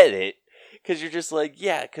get it. Because you're just like,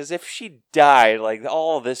 yeah, because if she died, like,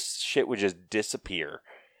 all this shit would just disappear.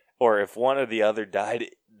 Or if one or the other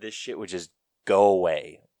died, this shit would just go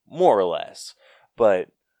away, more or less. But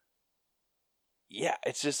yeah,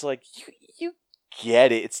 it's just like, you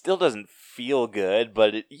get it. It still doesn't feel good,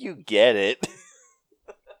 but you get it.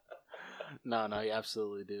 No, you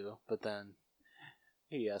absolutely do. But then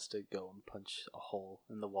he has to go and punch a hole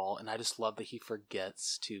in the wall, and I just love that he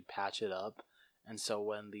forgets to patch it up. And so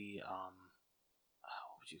when the what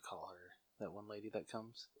would you call her? That one lady that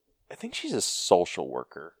comes? I think she's a social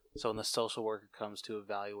worker. So when the social worker comes to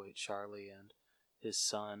evaluate Charlie and his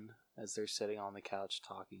son as they're sitting on the couch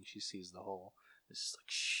talking, she sees the hole. It's just like,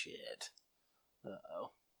 shit.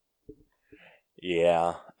 Uh-oh.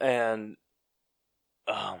 Yeah, and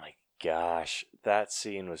oh my gosh, that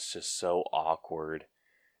scene was just so awkward.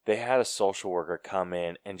 They had a social worker come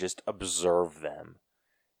in and just observe them.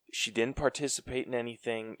 She didn't participate in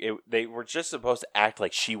anything. They were just supposed to act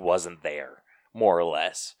like she wasn't there, more or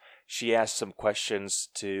less. She asked some questions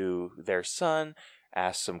to their son,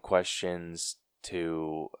 asked some questions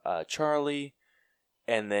to Charlie,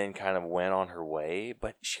 and then kind of went on her way.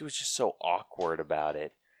 But she was just so awkward about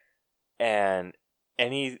it. And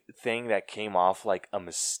anything that came off like a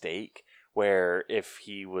mistake, where if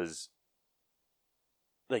he was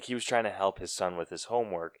trying to help his son with his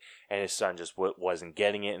homework, and his son just wasn't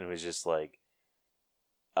getting it, and was just like,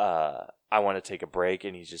 I want to take a break,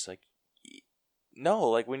 and he's just like, no,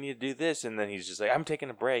 like, we need to do this, and then he's just like, I'm taking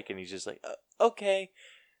a break, and he's just like, okay.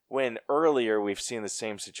 When earlier we've seen the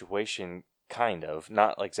same situation, kind of,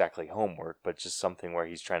 not exactly homework, but just something where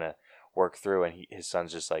he's trying to work through, and his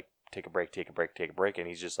son's just like, take a break, and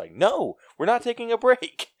he's just like, no, we're not taking a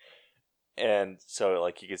break. And so,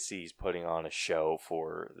 like, you could see he's putting on a show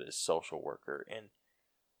for this social worker, and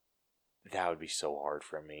that would be so hard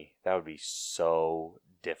for me. That would be so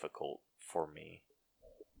difficult for me.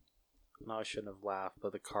 No, I shouldn't have laughed,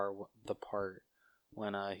 but the part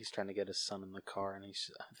when he's trying to get his son in the car, and I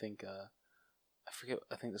think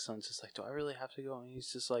the son's just like, do I really have to go? And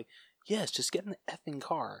he's just like, yes, just get in the effing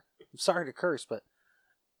car. I'm sorry to curse, but,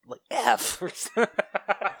 like, F.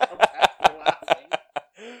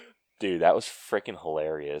 Dude, that was freaking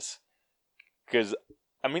hilarious. Because,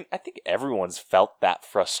 I mean, I think everyone's felt that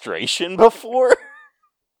frustration before.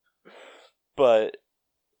 But,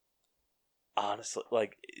 honestly,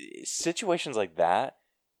 like, situations like that,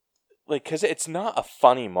 like, because it's not a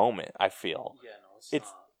funny moment, I feel. Yeah, no, it's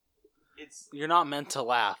not. You're not meant to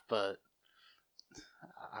laugh, but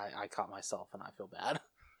I caught myself and I feel bad.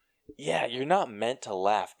 Yeah, you're not meant to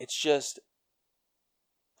laugh. It's just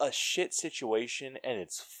a shit situation, and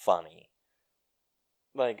it's funny.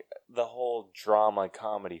 Like, the whole drama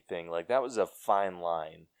comedy thing, like, that was a fine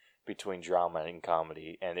line between drama and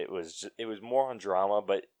comedy, and it was more on drama,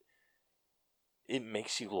 but it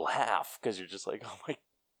makes you laugh because you're just like, oh my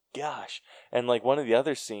gosh. And like, one of the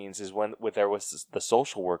other scenes is when there was the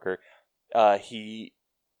social worker, she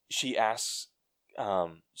asks,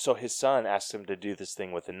 so his son asks him to do this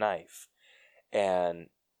thing with a knife, and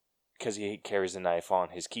because he carries a knife on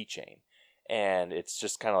his keychain, and it's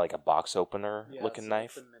just kind of like a box opener looking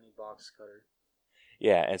knife. It's a mini box cutter.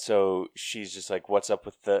 Yeah, and so she's just like, "What's up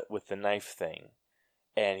with the knife thing?"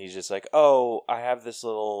 And he's just like, "Oh, I have this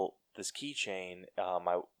keychain.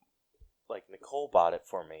 Nicole bought it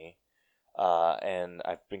for me, and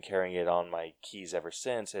I've been carrying it on my keys ever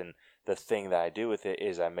since. And the thing that I do with it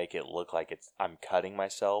is I make it look like I'm cutting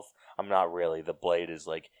myself. I'm not really. The blade is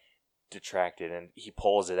like detracted." And he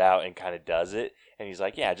pulls it out and kind of does it, and he's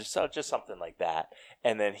like, "Yeah, just something like that."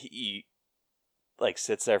 And then he like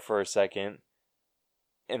sits there for a second,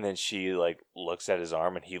 and then she like looks at his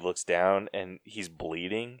arm, and he looks down, and he's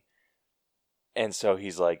bleeding, and so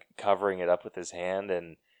he's like covering it up with his hand,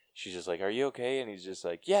 and she's just like, "Are you okay?" And he's just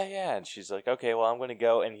like, "Yeah, yeah." And she's like, "Okay, well, I'm gonna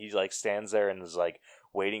go." And he like stands there and is like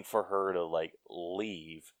waiting for her to like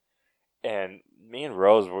leave. And me and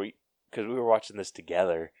Rose, because we were watching this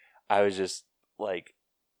together, I was just like,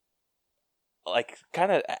 like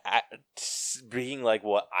kind of being like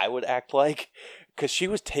what I would act like, because she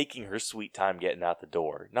was taking her sweet time getting out the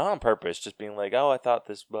door, not on purpose, just being like, oh, I thought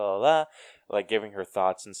this, blah, blah, blah, like giving her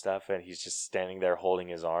thoughts and stuff, and he's just standing there holding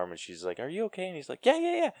his arm, and she's like, are you okay? And he's like, yeah,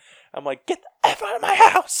 yeah, yeah. I'm like, get the F out of my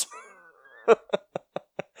house!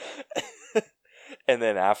 And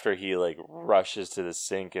then after he like rushes to the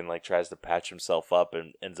sink and like tries to patch himself up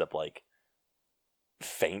and ends up like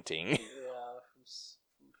fainting. Yeah,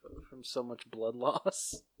 from so much blood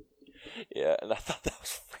loss. Yeah, and I thought that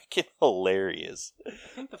was freaking hilarious. I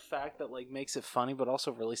think the fact that like makes it funny but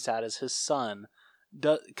also really sad is his son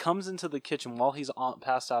comes into the kitchen while he's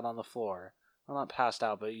passed out on the floor. Well, not passed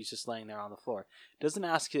out, but he's just laying there on the floor.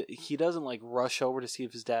 He doesn't like rush over to see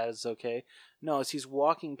if his dad is okay. No, as he's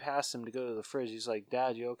walking past him to go to the fridge, he's like,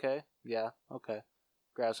 Dad, you okay? Yeah, okay.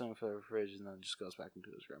 Grabs something for the fridge and then just goes back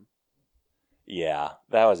into his room. Yeah,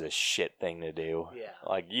 that was a shit thing to do. Yeah.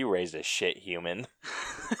 Like, you raised a shit human.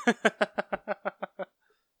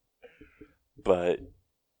 But,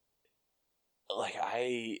 like,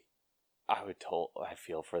 I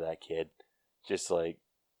feel for that kid. Just like,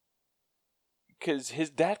 because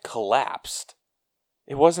his dad collapsed.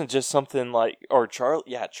 It wasn't just something like,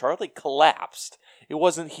 Charlie collapsed. It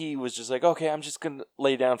wasn't he was just like, okay, I'm just going to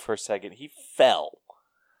lay down for a second. He fell.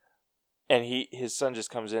 And his son just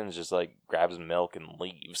comes in and just like grabs milk and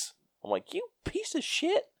leaves. I'm like, you piece of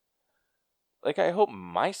shit. Like, I hope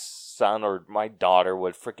my son or my daughter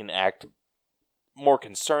would freaking act more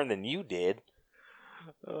concerned than you did.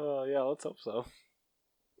 Yeah, let's hope so.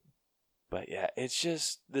 But yeah, it's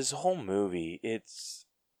just this whole movie. It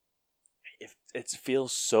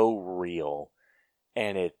feels so real,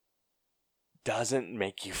 and it doesn't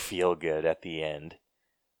make you feel good at the end.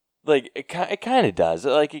 Like it kind of does.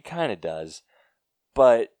 Like it kind of does,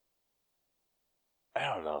 but I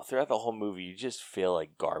don't know. Throughout the whole movie, you just feel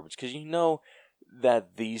like garbage because you know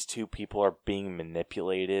that these two people are being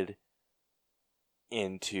manipulated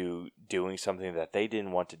into doing something that they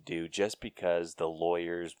didn't want to do just because the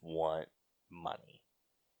lawyers want money.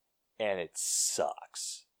 And it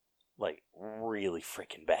sucks. Like, really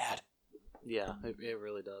freaking bad. Yeah, it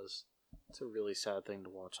really does. It's a really sad thing to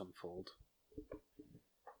watch unfold.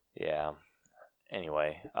 Yeah.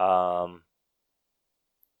 Anyway,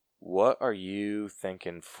 what are you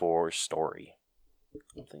thinking for story?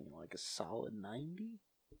 I'm thinking like a solid 90.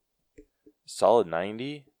 Solid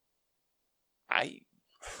 90? I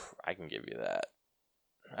can give you that.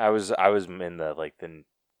 I was in the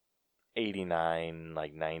 89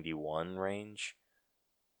 91 range.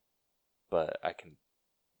 But I can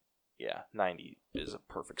 90 is a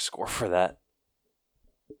perfect score for that.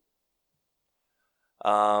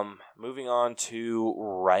 Moving on to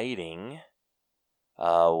writing.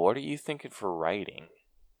 What are you thinking for writing?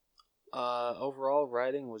 Overall,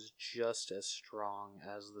 writing was just as strong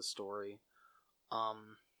as the story.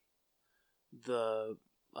 The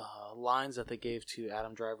lines that they gave to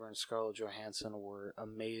Adam Driver and Scarlett Johansson were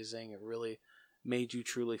amazing. It really made you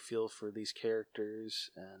truly feel for these characters,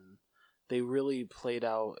 and they really played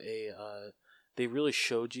out they really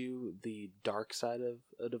showed you the dark side of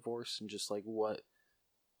a divorce and just like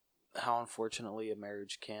how unfortunately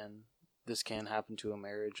this can happen to a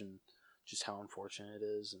marriage, and just how unfortunate it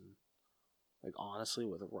is. And like, honestly,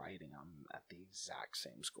 with writing, I'm at the exact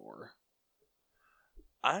same score.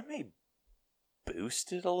 I may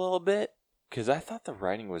boost it a little bit because I thought the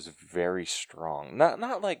writing was very strong.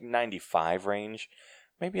 Not like 95 range,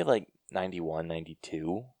 maybe like 91,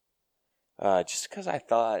 92. Just because I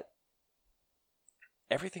thought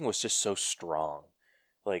everything was just so strong.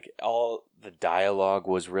 Like, all the dialogue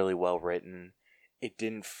was really well written. It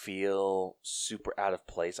didn't feel super out of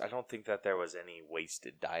place. I don't think that there was any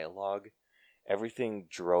wasted dialogue. Everything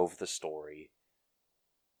drove the story.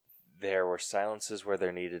 There were silences where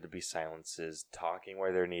there needed to be silences, talking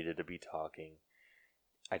where there needed to be talking.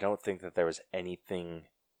 I don't think that there was anything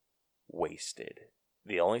wasted.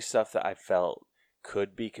 The only stuff that I felt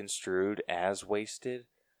could be construed as wasted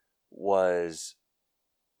was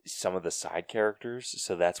some of the side characters,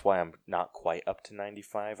 so that's why I'm not quite up to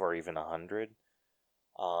 95 or even 100.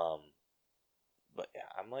 But yeah,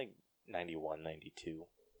 I'm like 91, 92.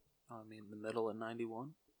 I mean, the middle at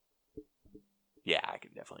 91. Yeah, I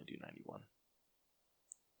could definitely do 91.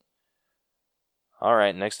 All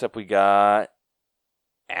right, next up we got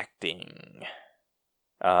acting.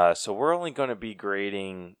 So we're only going to be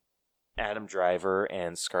grading Adam Driver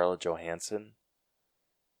and Scarlett Johansson.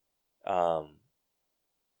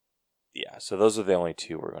 Yeah, so those are the only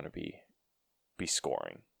two we're going to be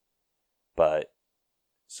scoring. But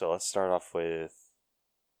so let's start off with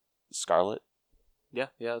Scarlett. Yeah,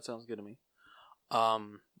 that sounds good to me.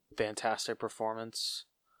 fantastic performance.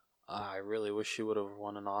 I really wish she would have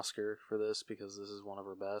won an Oscar for this because this is one of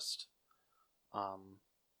her best.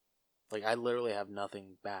 I literally have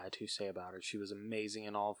nothing bad to say about her. She was amazing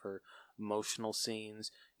in all of her emotional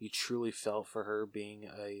scenes. You truly felt for her being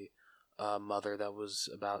a mother that was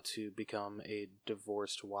about to become a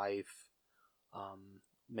divorced wife,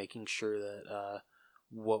 making sure that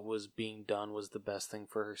what was being done was the best thing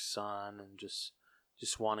for her son, and just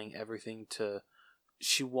wanting everything to.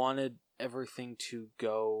 She wanted everything to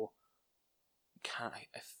go. Kind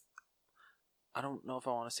of, I don't know if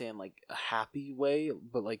I want to say in like a happy way,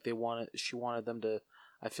 but like she wanted them to,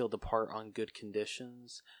 I feel, depart on good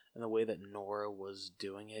conditions. And the way that Nora was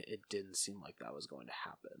doing it, it didn't seem like that was going to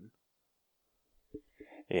happen.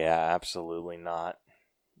 Yeah, absolutely not.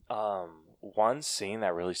 One scene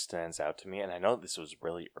that really stands out to me, and I know this was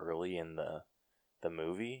really early in the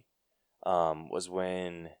movie, was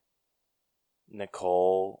when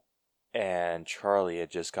Nicole and Charlie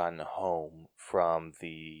had just gotten home from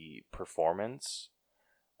the performance,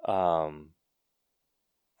 because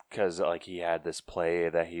like he had this play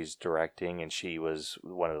that he's directing, and she was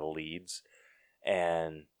one of the leads,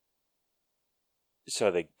 and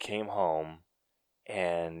so they came home,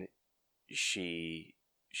 and she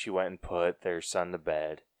went and put their son to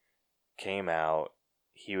bed, came out,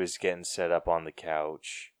 he was getting set up on the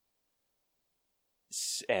couch,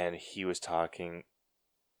 and he was talking,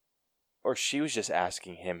 or she was just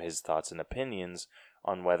asking him his thoughts and opinions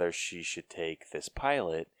on whether she should take this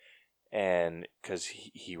pilot, and because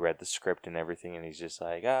he read the script and everything, and he's just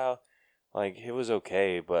like, oh, like, it was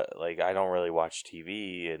okay, but, like, I don't really watch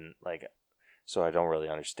TV, and, like, so I don't really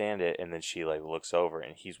understand it, and then she, like, looks over,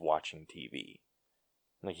 and he's watching TV.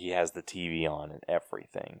 Like, he has the TV on and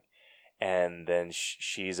everything. And then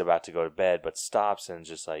she's about to go to bed, but stops and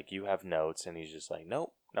just like, you have notes, and he's just like,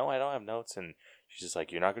 nope, no, I don't have notes, and she's just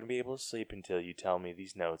like, you're not going to be able to sleep until you tell me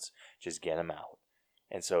these notes, just get them out.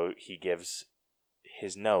 And so he gives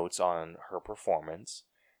his notes on her performance,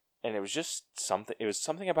 and it was just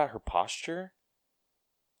something about her posture,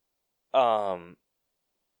 and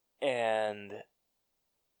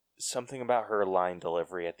something about her line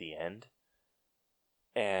delivery at the end.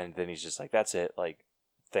 And then he's just like, that's it, like,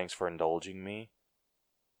 thanks for indulging me.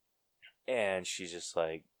 And she's just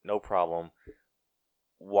like, no problem,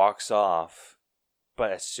 walks off.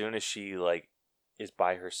 But as soon as she, like, is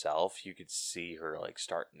by herself, you could see her, like,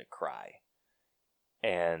 starting to cry.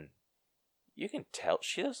 And you can tell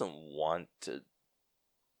she doesn't want to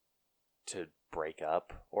break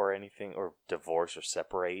up or anything, or divorce or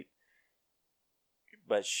separate.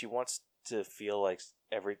 But she wants to feel like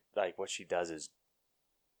what she does is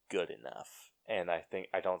good enough. And I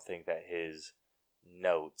don't think that his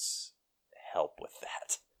notes help with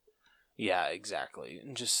that. Yeah, exactly.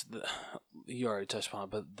 And just you already touched upon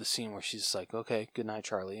it, but the scene where she's like, "Okay, good night,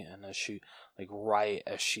 Charlie," and as she right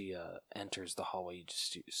as she enters the hallway, you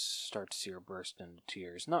just start to see her burst into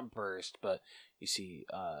tears. Not burst, but you see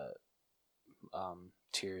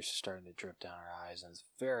tears starting to drip down her eyes, and it's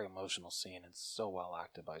a very emotional scene. It's so well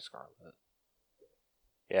acted by Scarlett.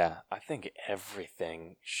 Yeah, I think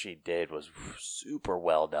everything she did was super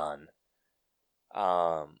well done.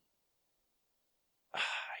 I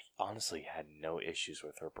honestly had no issues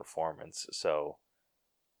with her performance, so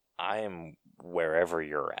I am wherever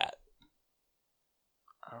you're at.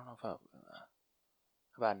 I don't know if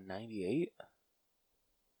about 98.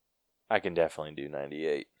 I can definitely do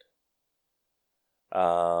 98. What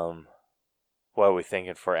are we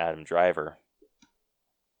thinking for Adam Driver?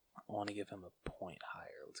 I want to give him a point higher.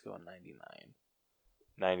 Let's go 99.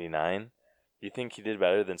 99? You think he did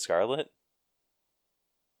better than Scarlett?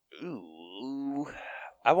 Ooh.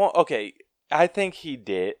 I won't. Okay, I think he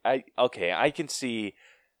did. I can see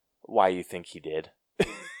why you think he did.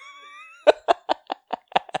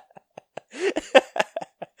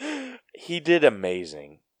 He did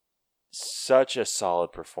amazing. Such a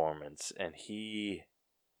solid performance, and he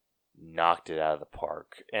knocked it out of the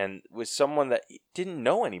park. And with someone that didn't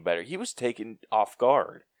know any better, he was taken off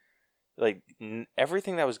guard. Like,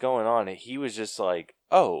 everything that was going on, he was just like,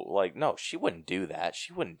 oh, like, no, she wouldn't do that.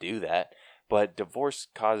 She wouldn't do that. But divorce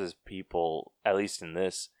causes people, at least in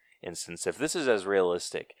this instance, if this is as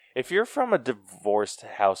realistic, if you're from a divorced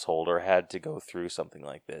household or had to go through something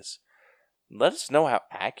like this, let us know how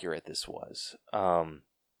accurate this was.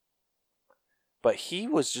 But he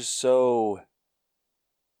was just so...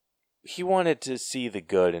 He wanted to see the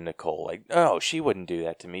good in Nicole. Like, no, she wouldn't do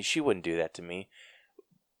that to me. She wouldn't do that to me.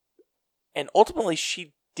 And ultimately,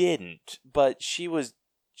 she didn't. But she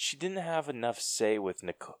didn't have enough say with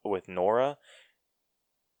Nora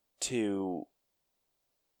to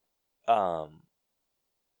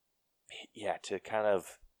to kind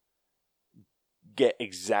of get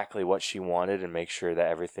exactly what she wanted and make sure that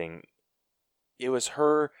everything, it was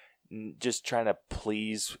her just trying to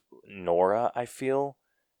please Nora, I feel,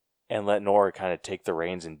 and let Nora kind of take the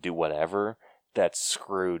reins and do whatever, that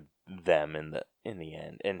screwed them in the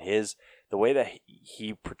end. And the way that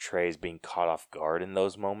he portrays being caught off guard in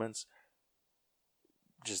those moments,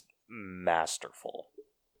 just masterful.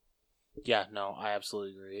 Yeah, no, I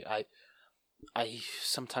absolutely agree. I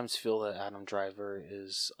sometimes feel that Adam Driver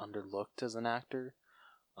is underlooked as an actor,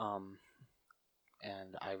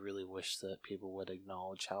 and I really wish that people would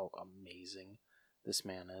acknowledge how amazing this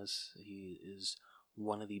man is. He is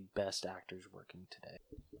one of the best actors working today.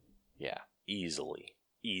 Yeah, easily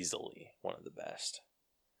one of the best.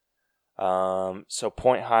 So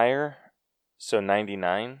point higher, so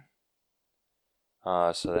 99.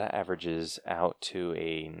 So that averages out to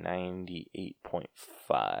a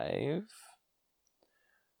 98.5.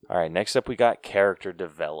 All right, next up we got character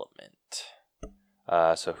development.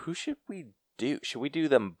 So who should we do? Should we do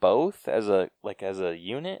them both as a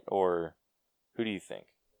unit, or who do you think?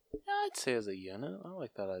 Yeah, I'd say as a unit. I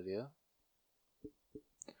like that idea.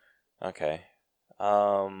 Okay.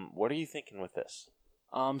 What are you thinking with this?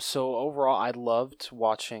 So overall, I loved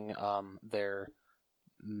watching their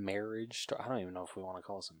marriage story. I don't even know if we want to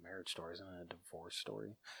call this a marriage story. Isn't it a divorce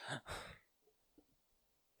story?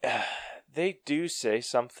 They do say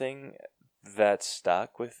something that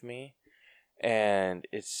stuck with me, and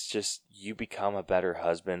it's just, you become a better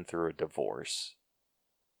husband through a divorce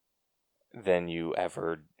than you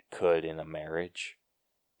ever could in a marriage.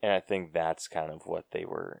 And I think that's kind of what they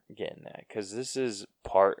were getting at, because this is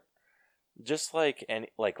part, just like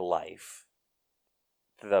life,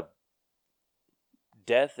 the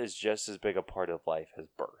death is just as big a part of life as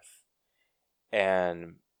birth.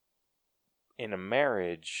 And in a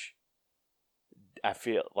marriage, I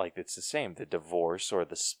feel like it's the same. The divorce or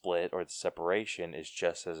the split or the separation is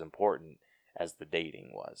just as important as the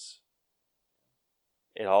dating was.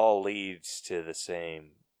 It all leads to the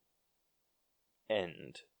same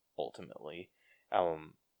end, ultimately.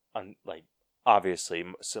 Obviously,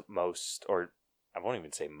 most, or I won't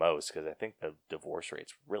even say most, because I think the divorce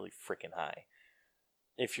rate's really freaking high.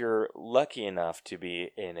 If you're lucky enough to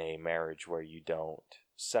be in a marriage where you don't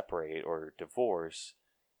separate or divorce,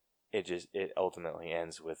 it ultimately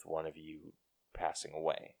ends with one of you passing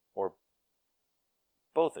away, or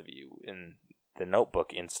both of you in the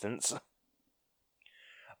Notebook instance.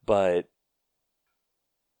 But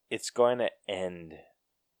it's going to end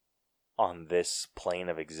on this plane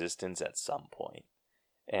of existence at some point,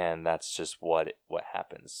 and that's just what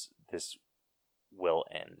happens. This will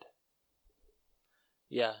end.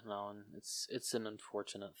 Yeah, no, and it's an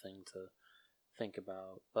unfortunate thing to think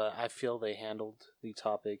about, but I feel they handled the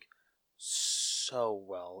topic so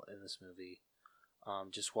well in this movie.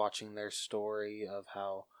 Just watching their story of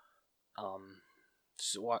how,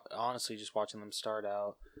 honestly, just watching them start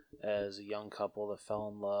out as a young couple that fell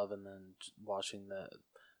in love, and then watching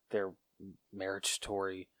their marriage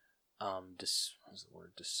story, what's the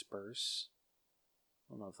word? Disperse.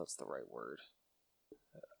 I don't know if that's the right word.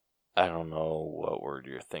 I don't know what word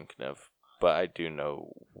you're thinking of, but I do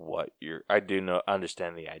know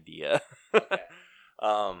understand the idea. Okay.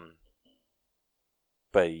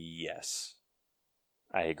 But yes,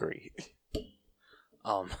 I agree.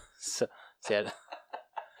 So yeah,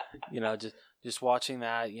 just watching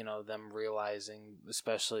that, them realizing,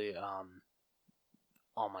 especially, oh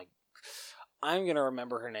my, I'm gonna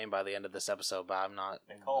remember her name by the end of this episode, but I'm not.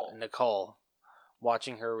 Nicole.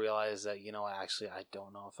 Watching her realize that, actually, I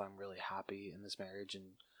don't know if I'm really happy in this marriage,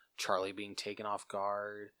 and Charlie being taken off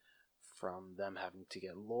guard from them having to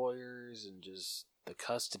get lawyers and just the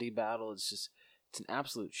custody battle. It's an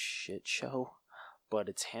absolute shit show, but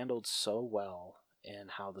it's handled so well,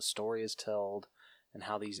 and how the story is told, and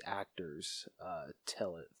how these actors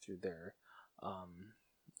tell it through their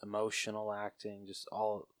emotional acting, just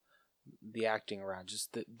all the acting around,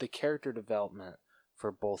 just the character development for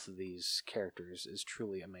both of these characters is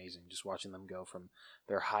truly amazing. Just watching them go from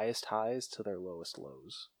their highest highs to their lowest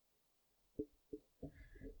lows.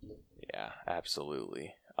 Yeah,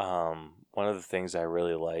 absolutely. One of the things I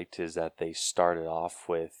really liked is that they started off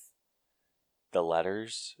with the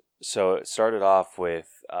letters. So it started off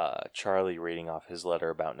with Charlie reading off his letter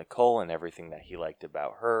about Nicole and everything that he liked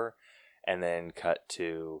about her, and then cut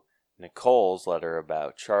to Nicole's letter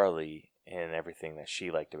about Charlie and everything that she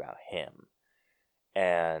liked about him.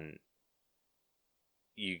 And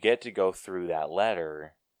you get to go through that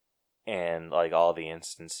letter and all the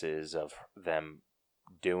instances of them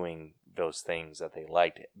doing those things that they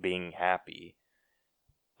liked, being happy.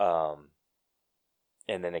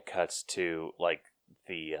 and then it cuts to like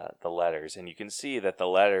the letters, and you can see that the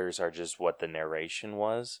letters are just what the narration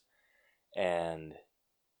was, and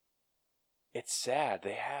it's sad.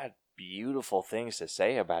 They had beautiful things to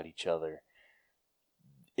say about each other.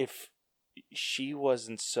 If she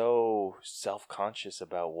wasn't so self-conscious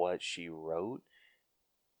about what she wrote,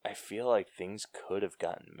 I feel like things could have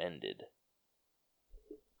gotten mended.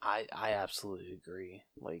 I absolutely agree.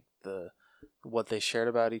 Like what they shared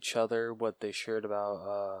about each other, what they shared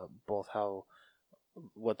about both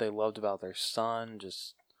what they loved about their son.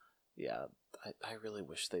 Just yeah, I really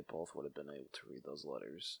wish they both would have been able to read those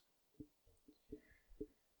letters.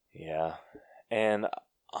 Yeah, and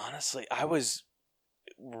honestly, I was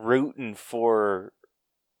rooting for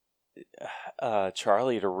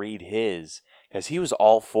Charlie to read his, because he was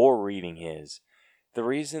all for reading his. The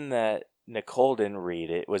reason that Nicole didn't read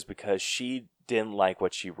it was because she didn't like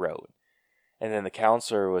what she wrote. And then the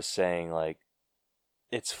counselor was saying, like,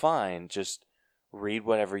 it's fine, just read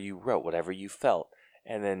whatever you wrote, whatever you felt.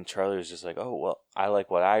 And then Charlie was just like, oh, well, I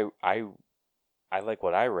like what I like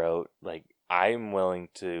what I wrote. Like, I'm willing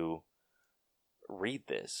to read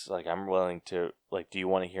this. Like, I'm willing to, like, do you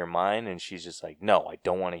want to hear mine? And she's just like, no, I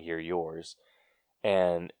don't want to hear yours.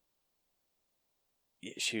 And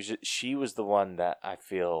she was the one that I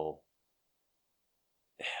feel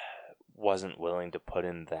wasn't willing to put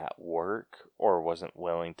in that work, or wasn't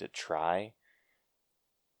willing to try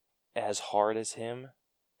as hard as him,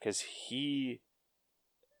 because he,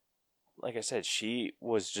 like I said, she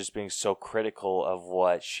was just being so critical of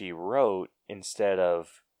what she wrote instead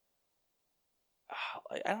of,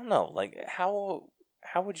 I don't know, like how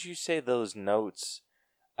would you say those notes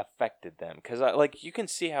affected them? Because like you can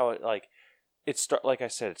see how it like I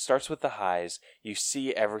said, it starts with the highs. You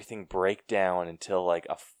see everything break down until like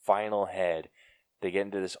a final head. They get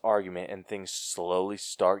into this argument and things slowly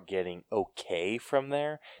start getting okay from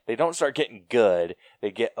there. They don't start getting good.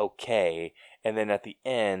 They get okay. And then at the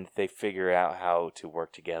end, they figure out how to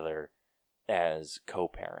work together as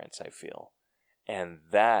co-parents, I feel. And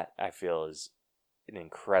that, I feel, is an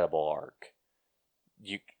incredible arc.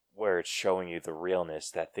 Where it's showing you the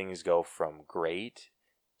realness that things go from great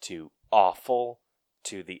to awful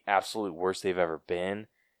to the absolute worst they've ever been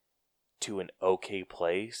to an okay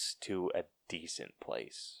place to a decent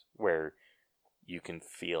place where you can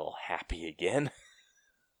feel happy again.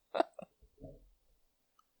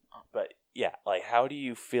 But yeah, like how do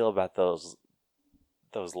you feel about those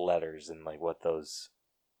letters and like what those?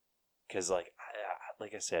 Because like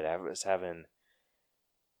I said, I was having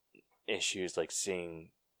issues like seeing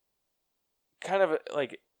kind of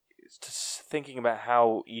like just thinking about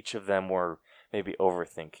how each of them were maybe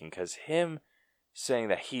overthinking, because him saying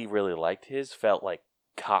that he really liked his felt like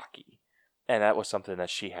cocky, and that was something that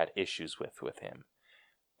she had issues with him,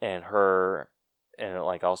 and her, and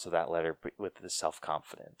like also that letter with the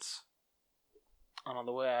self-confidence. I don't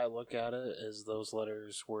know, the way I look at it is those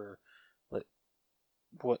letters were like,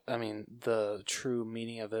 what I mean, the true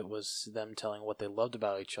meaning of it was them telling what they loved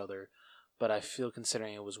about each other, but I feel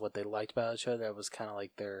considering it was what they liked about each other, it was kind of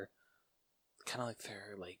like their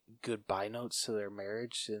like goodbye notes to their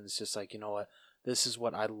marriage. And it's just like, you know what, this is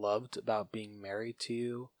what I loved about being married to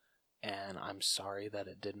you, and I'm sorry that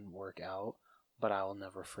it didn't work out, but I will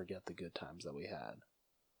never forget the good times that we had.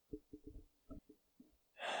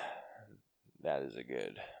 That is a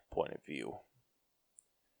good point of view.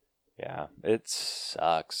 Yeah, it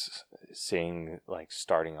sucks seeing like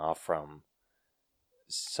starting off from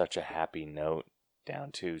such a happy note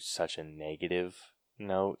down to such a negative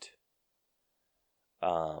note.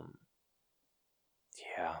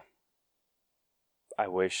 Yeah. I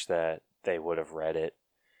wish that they would have read it,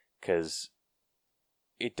 because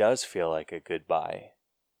it does feel like a goodbye.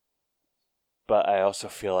 But I also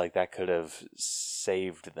feel like that could have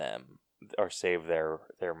saved them, or saved their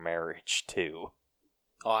marriage too.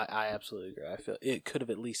 Oh, I absolutely agree. I feel it could have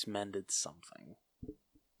at least mended something.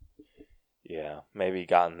 Yeah, maybe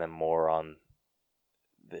gotten them more on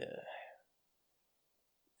the...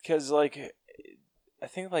 Because, like, I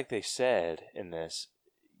think like they said in this,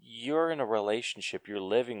 you're in a relationship, you're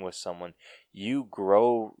living with someone, you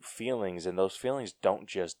grow feelings, and those feelings don't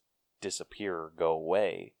just disappear or go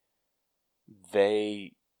away.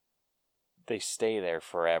 They stay there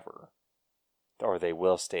forever. Or they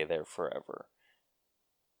will stay there forever.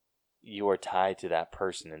 You are tied to that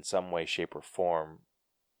person in some way, shape, or form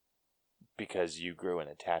because you grew an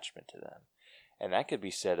attachment to them. And that could be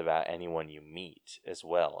said about anyone you meet as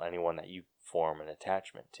well, anyone that you form an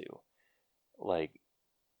attachment to. Like,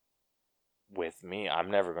 with me, I'm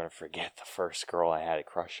never going to forget the first girl I had a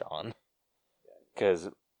crush on, because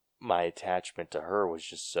my attachment to her was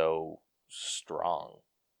just so strong.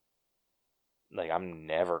 Like, I'm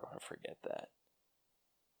never going to forget that.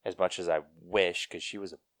 As much as I wish, because she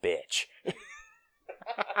was a bitch.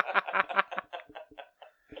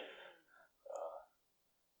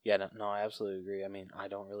 Yeah, no, I absolutely agree. I mean, I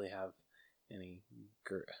don't really have any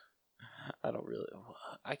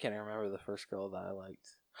I can't even remember the first girl that I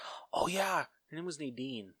liked. Oh, yeah, her name was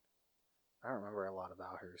Nadine. I don't remember a lot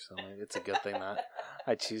about her, so maybe it's a good thing that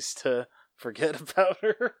I choose to forget about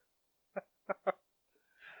her.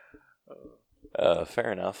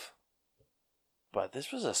 Fair enough. But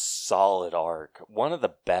this was a solid arc. One of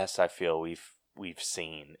the best I feel we've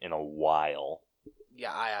seen in a while.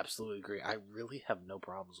 Yeah, I absolutely agree. I really have no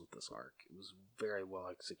problems with this arc. It was very well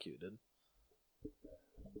executed.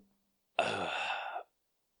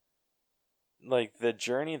 Like, the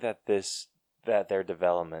journey that their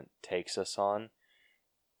development takes us on,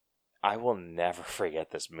 I will never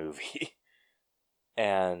forget this movie.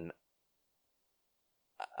 And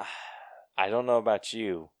I don't know about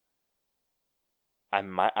you.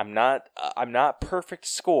 I'm not perfect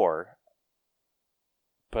score,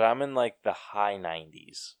 but I'm in like the high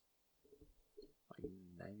 90s. Like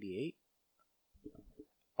 98?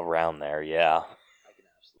 Around there, yeah.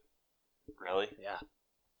 Really? Yeah.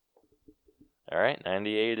 Alright,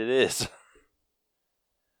 98 it is.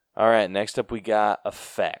 Alright, next up we got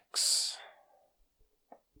effects.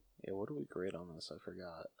 Yeah, what do we grade on this? I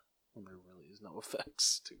forgot. Well, there really is no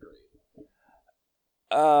effects to grade.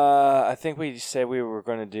 I think we said we were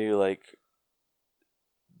going to do like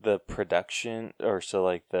the production, or so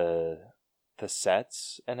like the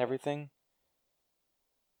sets and everything.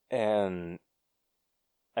 And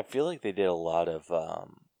I feel like they did a lot of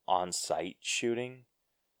on-site shooting.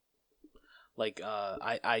 Like,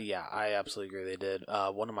 I absolutely agree they did.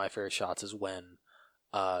 One of my favorite shots is when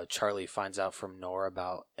Charlie finds out from Nora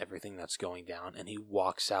about everything that's going down, and he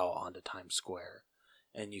walks out onto Times Square,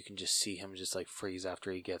 and you can just see him just like freeze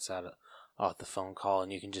after he gets off the phone call,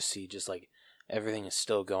 and you can just see just like everything is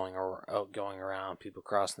still going around, people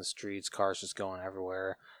crossing the streets, cars just going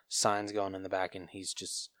everywhere, signs going in the back, and he's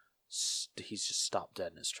just stopped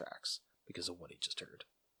dead in his tracks because of what he just heard.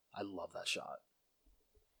 I love that shot.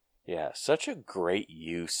 Yeah, such a great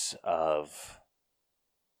use of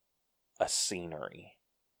a scenery.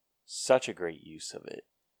 Such a great use of it.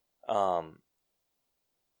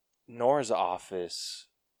 Nora's office,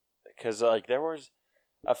 because like there was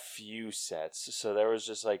a few sets, so there was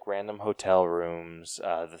just like random hotel rooms,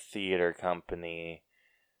 the theater company,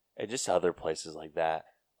 and just other places like that.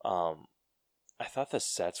 I thought the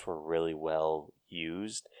sets were really well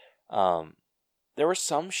used. There were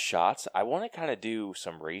some shots, I want to kind of do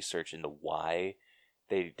some research into why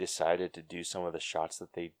they decided to do some of the shots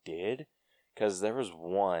that they did, because there was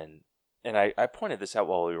one, and I pointed this out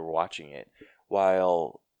while we were watching it,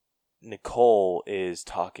 while Nicole is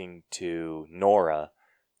talking to Nora,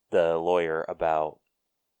 the lawyer, about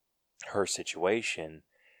her situation.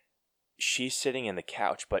 She's sitting in the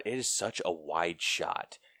couch, but it is such a wide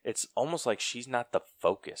shot. It's almost like she's not the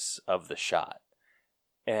focus of the shot.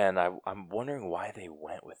 And I'm wondering why they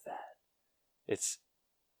went with that. It's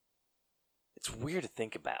weird to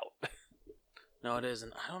think about. No, it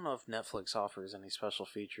isn't. I don't know if Netflix offers any special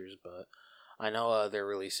features, but I know they're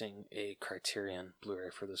releasing a Criterion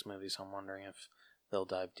Blu-ray for this movie, so I'm wondering if they'll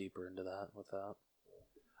dive deeper into that with that.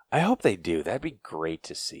 I hope they do. That'd be great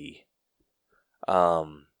to see. But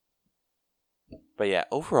yeah,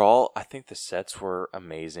 overall, I think the sets were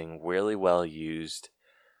amazing, really well used.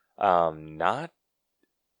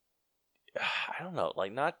 I don't know,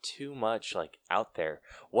 like not too much like out there.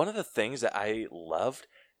 One of the things that I loved,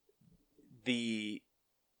 did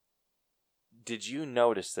you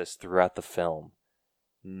notice this throughout the film?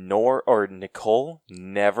 Nicole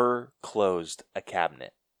never closed a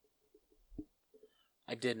cabinet.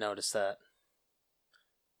 I did notice that.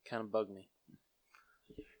 Kind of bugged me.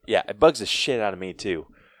 Yeah, it bugs the shit out of me too.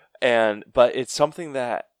 But it's something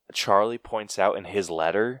that Charlie points out in his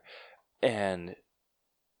letter,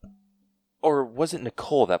 or was it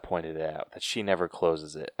Nicole that pointed it out, that she never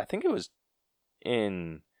closes it? I think it was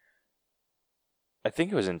in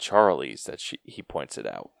Charlie's that he points it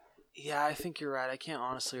out. Yeah, I think you're right. I can't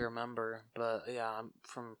honestly remember, but yeah,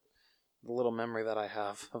 from the little memory that I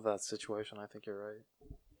have of that situation, I think you're right.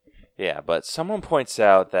 Yeah, but someone points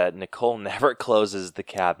out that Nicole never closes the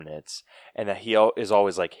cabinets, and that he is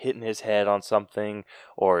always like hitting his head on something,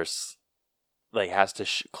 or like has to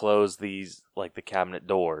close these like the cabinet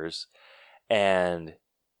doors. And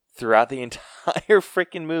throughout the entire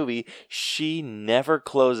freaking movie, she never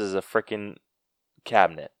closes a freaking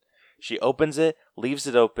cabinet. She opens it, leaves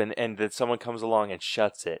it open, and then someone comes along and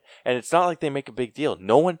shuts it. And it's not like they make a big deal.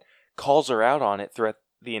 No one calls her out on it throughout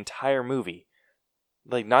the entire movie.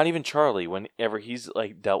 Like, not even Charlie, whenever he's,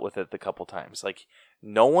 like, dealt with it the couple times. Like,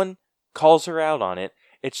 no one calls her out on it.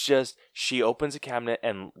 It's just she opens a cabinet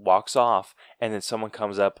and walks off, and then someone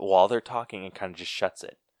comes up while they're talking and kind of just shuts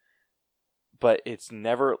it. But it's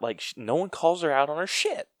never, like, no one calls her out on her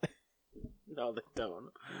shit. No, they don't.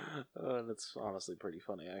 And it's honestly pretty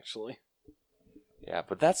funny, actually. Yeah,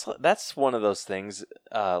 but that's one of those things,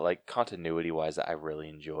 like, continuity-wise, that I really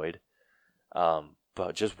enjoyed.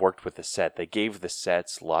 But just worked with the set. They gave the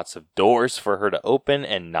sets lots of doors for her to open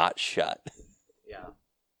and not shut. Yeah.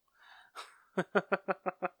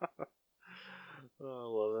 Oh, I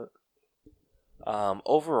love it.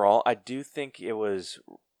 Overall, I do think it was,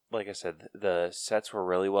 like I said, the sets were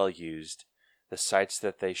really well used. The sites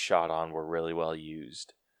that they shot on were really well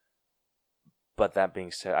used. But that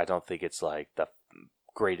being said, I don't think it's like the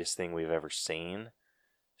greatest thing we've ever seen.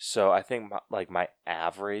 So I think my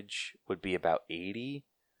average would be about 80.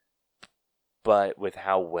 But with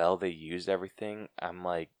how well they used everything, I'm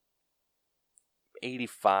like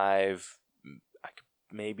 85. I could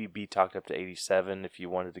maybe be talked up to 87 if you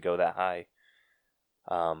wanted to go that high.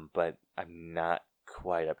 But I'm not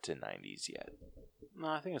quite up to 90s yet. No,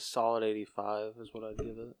 I think a solid 85 is what I'd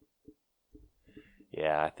give it.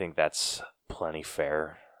 Yeah, I think that's plenty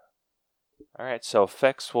fair. All right, so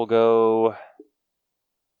effects will go...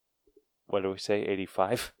 What do we say,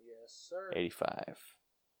 85? Yes, sir. 85.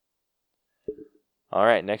 All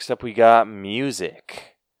right, next up we got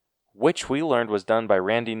music, which we learned was done by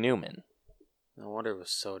Randy Newman. No wonder it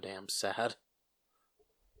was so damn sad.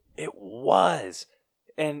 It was,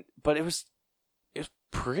 but it was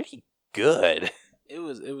pretty good. It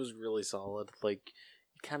was really solid. Like,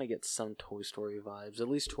 you kind of get some Toy Story vibes, at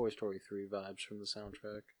least Toy Story 3 vibes from the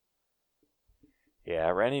soundtrack. Yeah,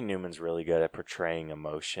 Randy Newman's really good at portraying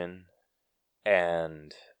emotion,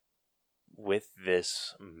 and with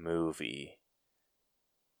this movie,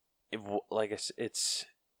 it's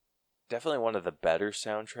definitely one of the better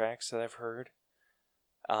soundtracks that I've heard.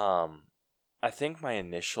 I think my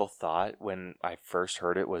initial thought when I first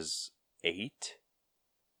heard it was 8.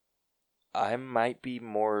 I might be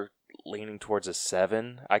more leaning towards a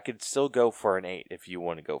 7. I could still go for an 8 if you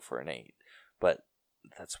want to go for an 8, but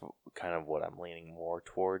that's kind of what I'm leaning more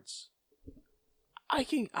towards. I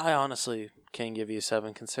honestly can give you a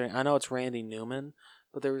 7, considering I know it's Randy Newman,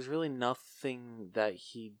 but there was really nothing that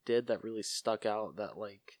he did that really stuck out that,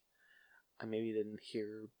 like, I maybe didn't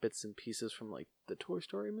hear bits and pieces from, like, the Toy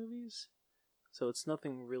Story movies. So it's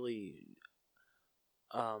nothing really,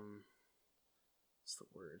 what's the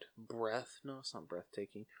word? No, it's not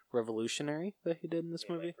breathtaking. Revolutionary that he did in this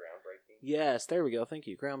movie. Like groundbreaking? Yes, there we go. Thank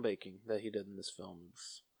you. Groundbreaking that he did in this film.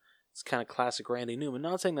 It's kind of classic Randy Newman.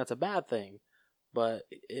 Not saying that's a bad thing, but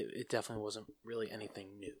it definitely wasn't really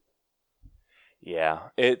anything new.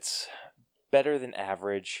 Yeah, it's better than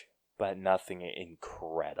average, but nothing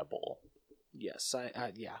incredible. Yes, I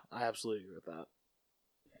absolutely agree with that.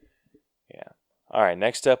 Yeah. All right,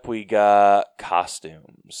 next up we got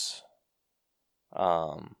costumes.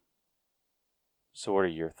 So what are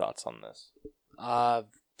your thoughts on this?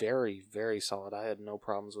 Very, very solid. I had no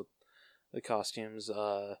problems with the costumes.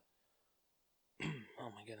 Oh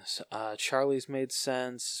my goodness. Charlie's made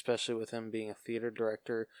sense, especially with him being a theater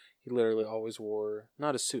director. He literally always wore,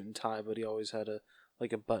 not a suit and tie, but he always had a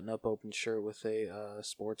button-up open shirt with a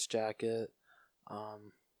sports jacket.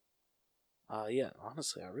 Yeah,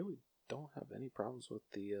 honestly, I really don't have any problems with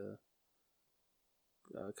the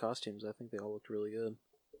costumes. I think they all looked really good.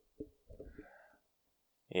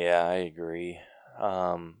 Yeah, I agree.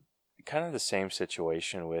 Kind of the same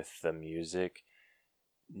situation with the music.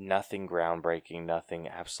 Nothing groundbreaking, nothing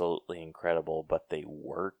absolutely incredible, but they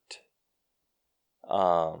worked.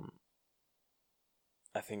 I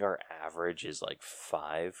think our average is like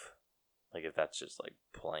 5. Like, if that's just like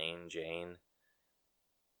plain Jane.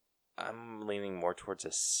 I'm leaning more towards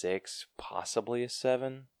a 6, possibly a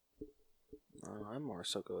 7. I'm more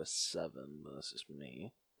so go a 7, but that's just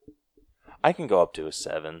me. I can go up to a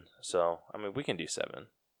 7, so, I mean, we can do 7.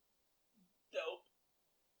 Dope.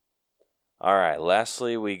 Alright,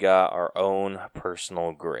 lastly, we got our own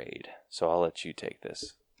personal grade. So I'll let you take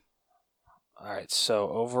this. Alright, so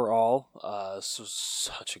overall, this was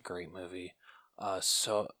such a great movie.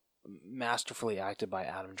 So masterfully acted by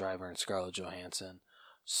Adam Driver and Scarlett Johansson.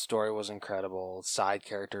 Story was incredible. Side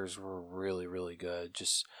characters were really, really good.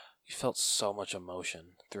 Just, you felt so much emotion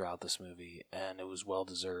throughout this movie, and it was well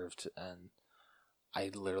deserved. And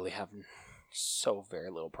I literally have so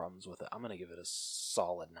very little problems with it. I'm gonna give it a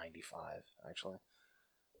solid 95, actually.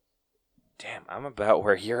 Damn, I'm about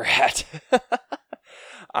where you're at.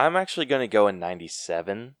 I'm actually going to go in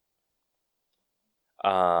 97.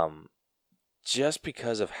 just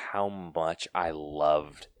because of how much I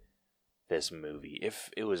loved this movie. If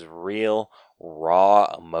it was real,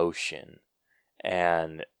 raw emotion,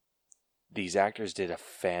 and these actors did a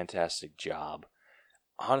fantastic job.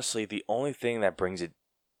 Honestly, the only thing that brings it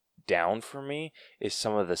down for me is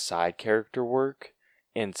some of the side character work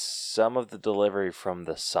and some of the delivery from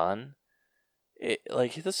the son.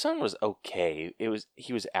 The son was okay. He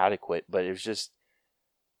was adequate, but it was just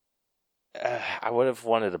I would have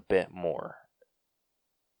wanted a bit more.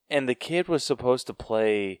 And the kid was supposed to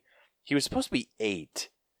play. He was supposed to be 8,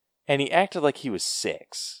 and he acted like he was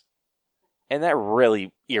 6, and that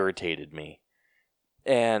really irritated me.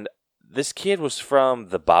 And this kid was from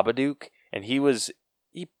the Babadook, and he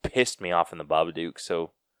pissed me off in the Babadook.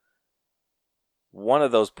 So one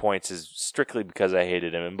of those points is strictly because I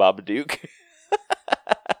hated him in Babadook.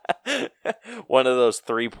 One of those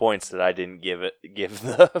 3 points that I didn't give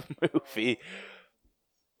the movie.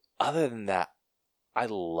 Other than that, I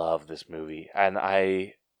love this movie, and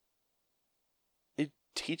it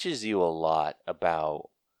teaches you a lot about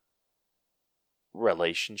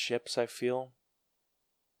relationships, I feel.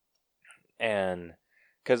 And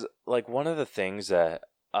because one of the things that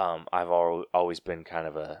I've always been kind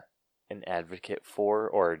of an advocate for,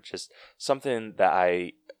 or just something that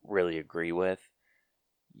I really agree with,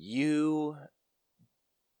 you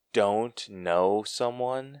don't know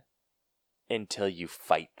someone until you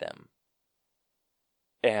fight them.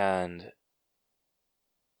 And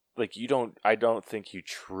I don't think you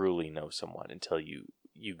truly know someone until you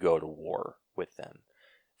go to war with them,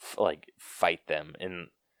 fight them.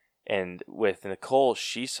 And with Nicole,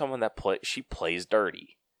 she's someone that she plays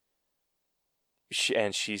dirty.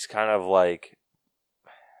 And she's kind of like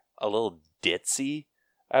a little ditzy,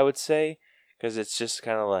 I would say, because it's just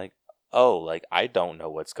kind of like, oh, I don't know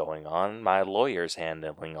what's going on. My lawyer's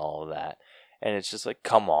handling all of that. And it's just like,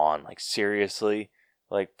 come on, seriously,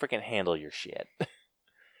 freaking handle your shit.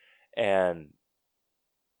 And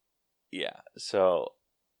yeah, so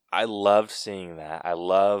I loved seeing that. I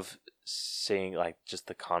love seeing just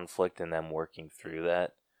the conflict and them working through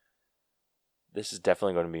that. This is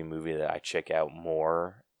definitely going to be a movie that I check out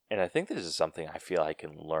more, and I think this is something I feel I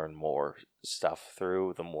can learn more stuff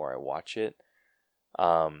through the more I watch it.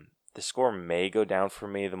 The score may go down for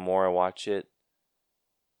me the more I watch it,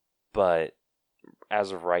 but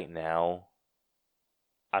as of right now,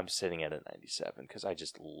 I'm sitting at a 97 because I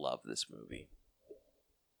just love this movie.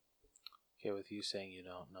 Okay, with you saying you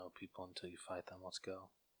don't know people until you fight them, let's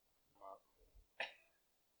go.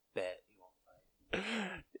 Bet you won't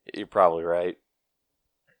fight. You're probably right.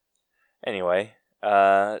 Anyway,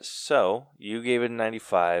 so you gave it a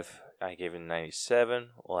 95. I gave it a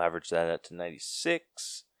 97. We'll average that out to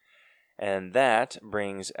 96. And that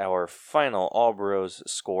brings our final All Bros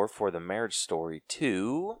score for The Marriage Story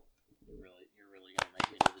to... You're really going to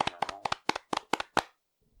make me do the journal?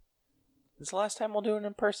 This is the last time we'll do it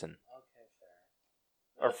in person. Okay,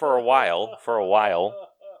 fair. Or for a while.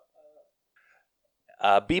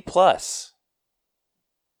 B+.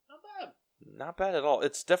 Not bad at all.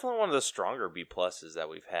 It's definitely one of the stronger B pluses that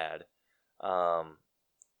we've had. Oh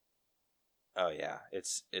yeah,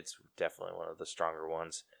 it's definitely one of the stronger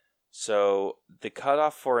ones. So the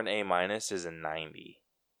cutoff for an A- is a 90,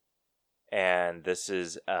 and this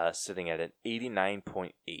is sitting at an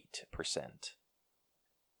 89.8%.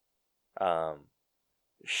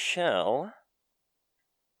 Shell.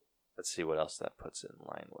 Let's see what else that puts it in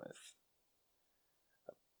line with.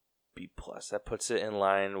 B+. That puts it in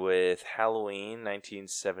line with Halloween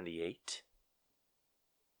 1978,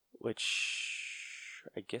 which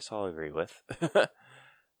I guess I'll agree with.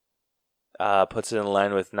 Puts it in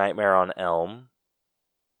line with Nightmare on Elm.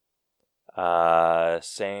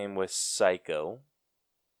 Same with Psycho.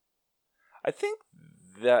 I think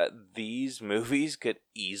that these movies could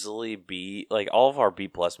easily be, all of our B+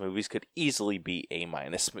 movies could easily be A-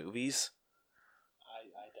 movies.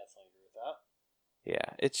 I definitely agree with that.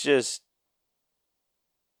 Yeah, it's just...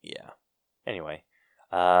 Yeah. Anyway,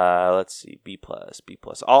 let's see. B+.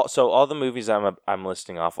 All the movies I'm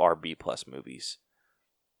listing off are B+ movies.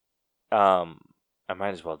 I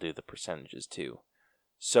might as well do the percentages too.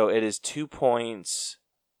 So it is 2 points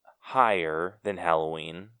higher than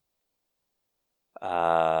Halloween.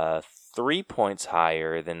 3 points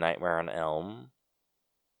higher than Nightmare on Elm.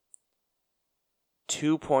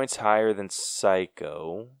 2 points higher than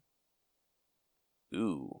Psycho.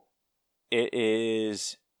 Ooh. It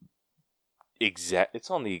is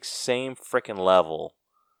it's on the same freaking level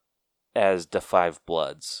as Da 5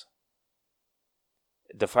 Bloods.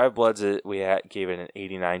 Da 5 Bloods, gave it an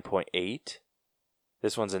 89.8.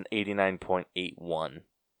 This one's an 89.81.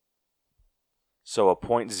 So a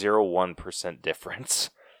 0.01% difference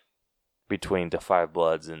between Da 5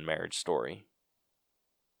 Bloods and Marriage Story.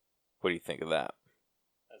 What do you think of that?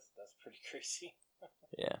 That's pretty crazy.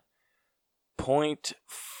 Yeah.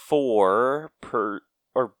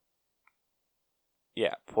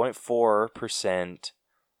 0.4%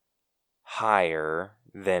 higher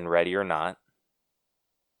than Ready or Not.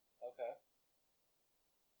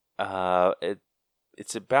 Okay.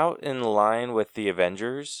 It's about in line with the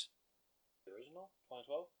Avengers. The original?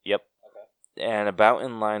 2012? Yep. Okay. And about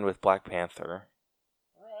in line with Black Panther.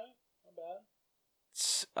 Alright, not bad.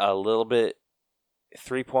 It's a little bit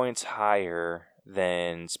 3 points higher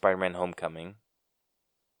than Spider-Man Homecoming.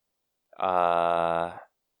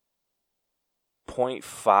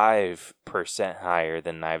 0.5% higher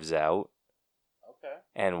than Knives Out. Okay.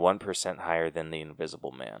 And 1% higher than The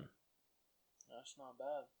Invisible Man. That's not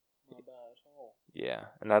bad. Not bad at all. Yeah,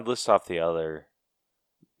 and I'd list off the other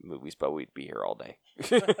movies, but we'd be here all day.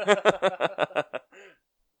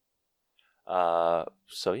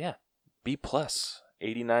 So yeah, B+,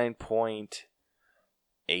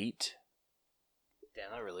 89.8.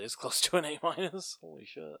 Damn, that really is close to an A-. Holy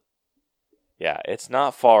shit. Yeah, it's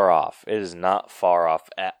not far off. It is not far off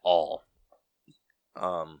at all.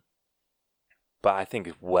 But I think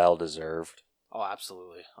it's well deserved. Oh,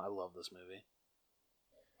 absolutely. I love this movie.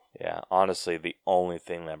 Yeah, honestly, the only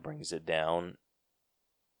thing that brings it down,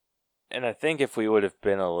 and I think if we would have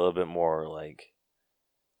been a little bit more like,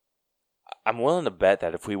 I'm willing to bet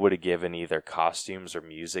that if we would have given either costumes or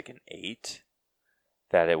music an 8,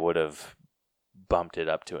 that it would have bumped it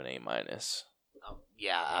up to an A-. Oh,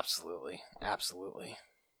 yeah, absolutely. Absolutely.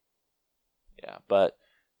 Yeah, but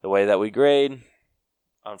the way that we grade,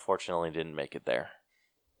 unfortunately didn't make it there.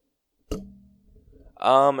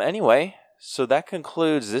 Anyway, so that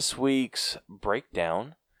concludes this week's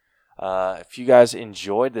breakdown. If you guys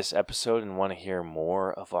enjoyed this episode and want to hear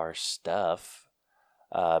more of our stuff,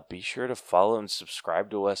 be sure to follow and subscribe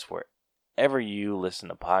to us wherever you listen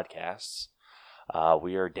to podcasts.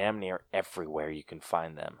 We are damn near everywhere you can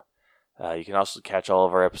find them. You can also catch all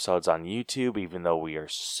of our episodes on YouTube, even though we are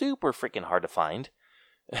super freaking hard to find.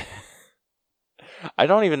 I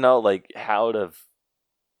don't even know how to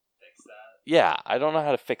Fix that. Yeah, I don't know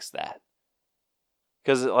how to fix that.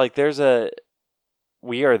 Because,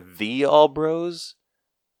 we are the All Bros.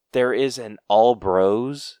 There is an All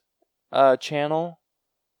Bros channel,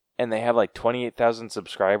 and they have 28,000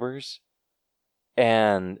 subscribers.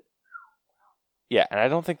 And, yeah, and I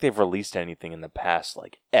don't think they've released anything in the past,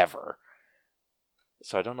 ever.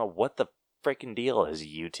 So I don't know what the freaking deal is,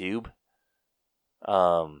 YouTube.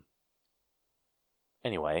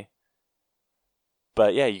 Anyway.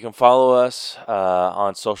 But yeah, you can follow us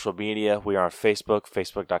on social media. We are on Facebook,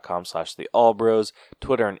 facebook.com/theallbros,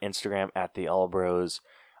 Twitter and Instagram @theallbros.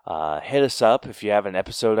 Hit us up if you have an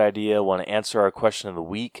episode idea, want to answer our question of the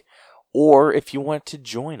week, or if you want to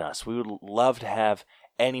join us. We would love to have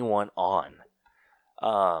anyone on.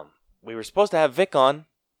 We were supposed to have Vic on,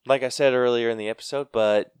 like I said earlier in the episode,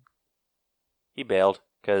 but he bailed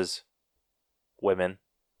because women.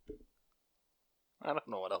 I don't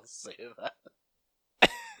know what else to say to that.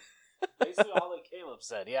 Basically all that Caleb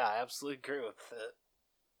said. Yeah, I absolutely agree with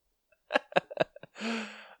it.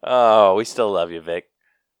 Oh, we still love you, Vic.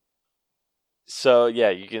 So, yeah,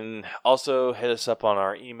 you can also hit us up on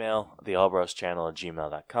our email,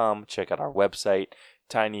 theallbroschannel@gmail.com. Check out our website,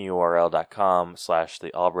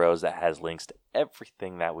 tinyurl.com/theallbros. That has links to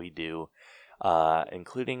everything that we do,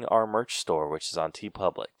 including our merch store, which is on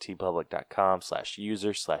TeePublic,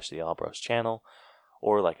 teepublic.com/user/theallbroschannel.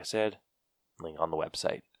 Or, like I said, link on the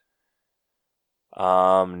website.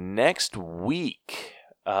 Next week,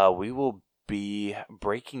 we will be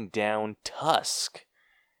breaking down Tusk,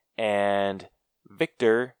 and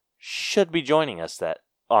Victor should be joining us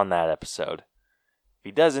on that episode. If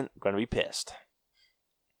he doesn't, I'm going to be pissed.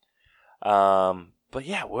 But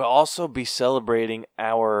yeah, we'll also be celebrating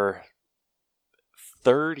our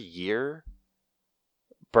 3rd year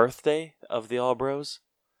birthday of the All Bros.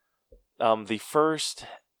 The first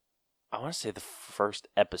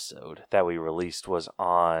episode that we released was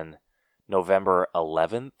on November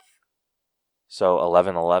 11th. So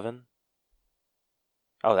 11/11.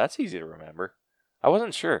 Oh, that's easy to remember. I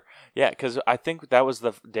wasn't sure. Yeah, because I think that was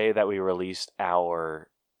the day that we released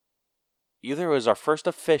either it was our first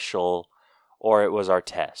official or it was our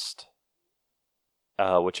test.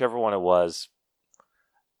 Whichever one it was,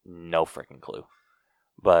 no freaking clue.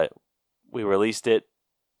 But we released it,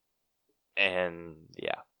 and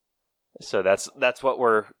yeah. So that's what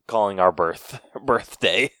we're calling our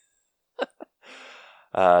birthday.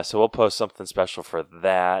 So we'll post something special for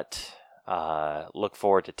that. Look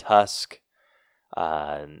forward to Tusk.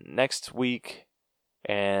 next week.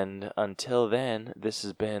 And until then, this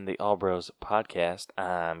has been the All Bros Podcast.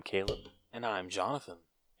 I'm Caleb. And I'm Jonathan.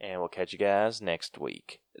 And we'll catch you guys next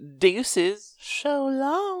week. Deuces. So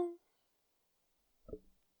long.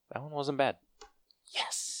 That one wasn't bad.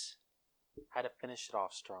 Yes. Had to finish it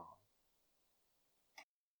off strong.